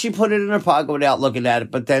first, she put it in her pocket without looking at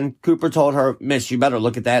it, but then Cooper told her, "Miss, you better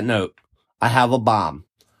look at that note. I have a bomb."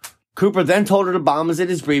 Cooper then told her the bomb was in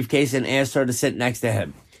his briefcase and asked her to sit next to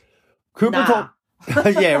him. Cooper told...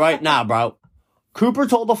 Yeah, right? Nah, bro. Cooper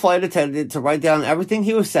told the flight attendant to write down everything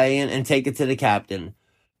he was saying and take it to the captain.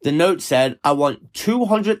 The note said, I want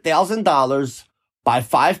 $200,000 by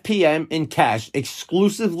 5 p.m. in cash,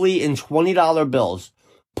 exclusively in $20 bills.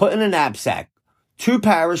 Put in a knapsack. 2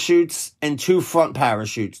 parachutes and 2 front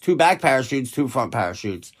parachutes. 2 back parachutes, 2 front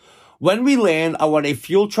parachutes. When we land, I want a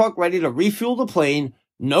fuel truck ready to refuel the plane.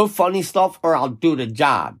 No funny stuff or I'll do the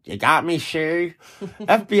job. You got me, Sherry?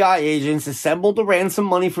 FBI agents assembled the ransom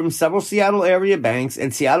money from several Seattle area banks,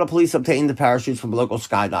 and Seattle police obtained the parachutes from a local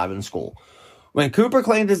skydiving school. When Cooper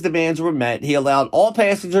claimed his demands were met, he allowed all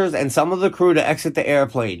passengers and some of the crew to exit the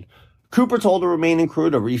airplane. Cooper told the remaining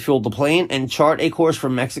crew to refuel the plane and chart a course for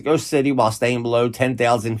Mexico City while staying below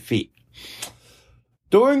 10,000 feet.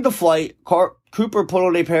 During the flight, Cooper put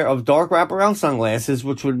on a pair of dark wraparound sunglasses,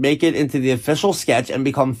 which would make it into the official sketch and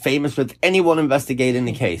become famous with anyone investigating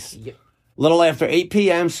the case. Yep. Little after 8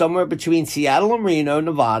 p.m., somewhere between Seattle and Reno,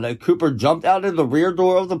 Nevada, Cooper jumped out of the rear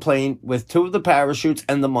door of the plane with 2 of the parachutes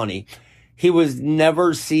and the money. He was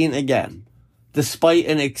never seen again. Despite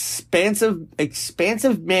an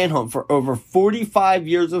expansive manhunt for over 45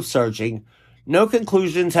 years of searching, no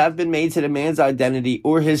conclusions have been made to the man's identity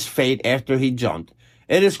or his fate after he jumped.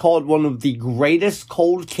 It is called one of the greatest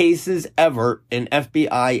cold cases ever in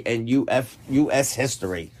FBI and U.S.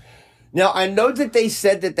 history. Now, I know that they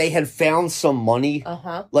said that they had found some money,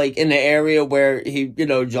 like in the area where he,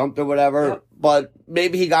 jumped or whatever, but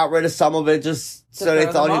maybe he got rid of some of it just so they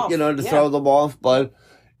thought, to throw them off. But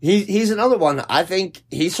he's another one. I think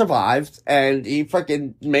he survived and he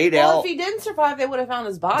freaking made out. Well, if he didn't survive, they would have found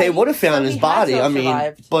his body. They would have found his body. I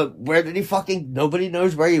mean, but where did he nobody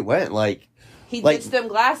knows where he went. He ditched them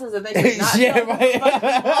glasses and they did not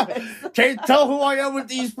right. Can't tell who I am with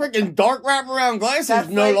these freaking dark wraparound glasses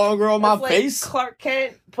longer on my face. Clark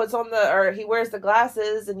Kent he wears the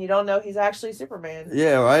glasses and you don't know he's actually Superman.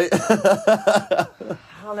 Yeah, right? I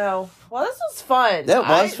don't know. Well, this was fun. That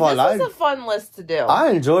was fun. This was a fun list to do.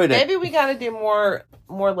 I enjoyed it. Maybe we got to do more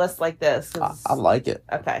lists like this. I like it.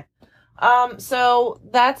 Okay. So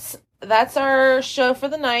that's our show for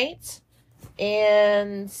the night.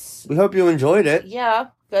 And we hope you enjoyed it. Yeah,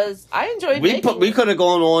 because I enjoyed it. We could have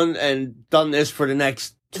gone on and done this for the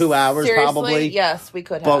next 2 hours. Seriously? Probably. Yes, we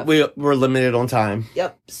could have. But we're limited on time.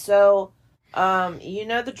 Yep. So, you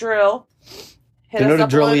know the drill. Hit us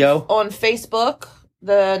up on Facebook,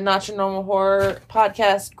 the Not Your Normal Horror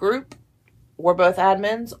podcast group. We're both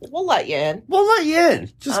admins. We'll let you in.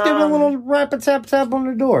 Just give it a little tap on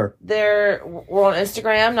the door. We're on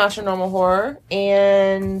Instagram, Not Your Normal Horror,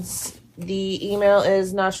 and the email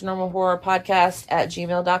is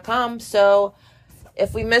notyournormalhorrorpodcast@gmail.com. So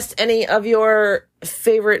if we missed any of your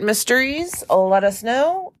favorite mysteries, let us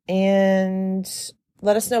know and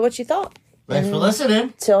let us know what you thought. Thanks for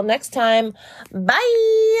listening. Till next time.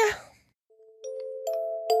 Bye.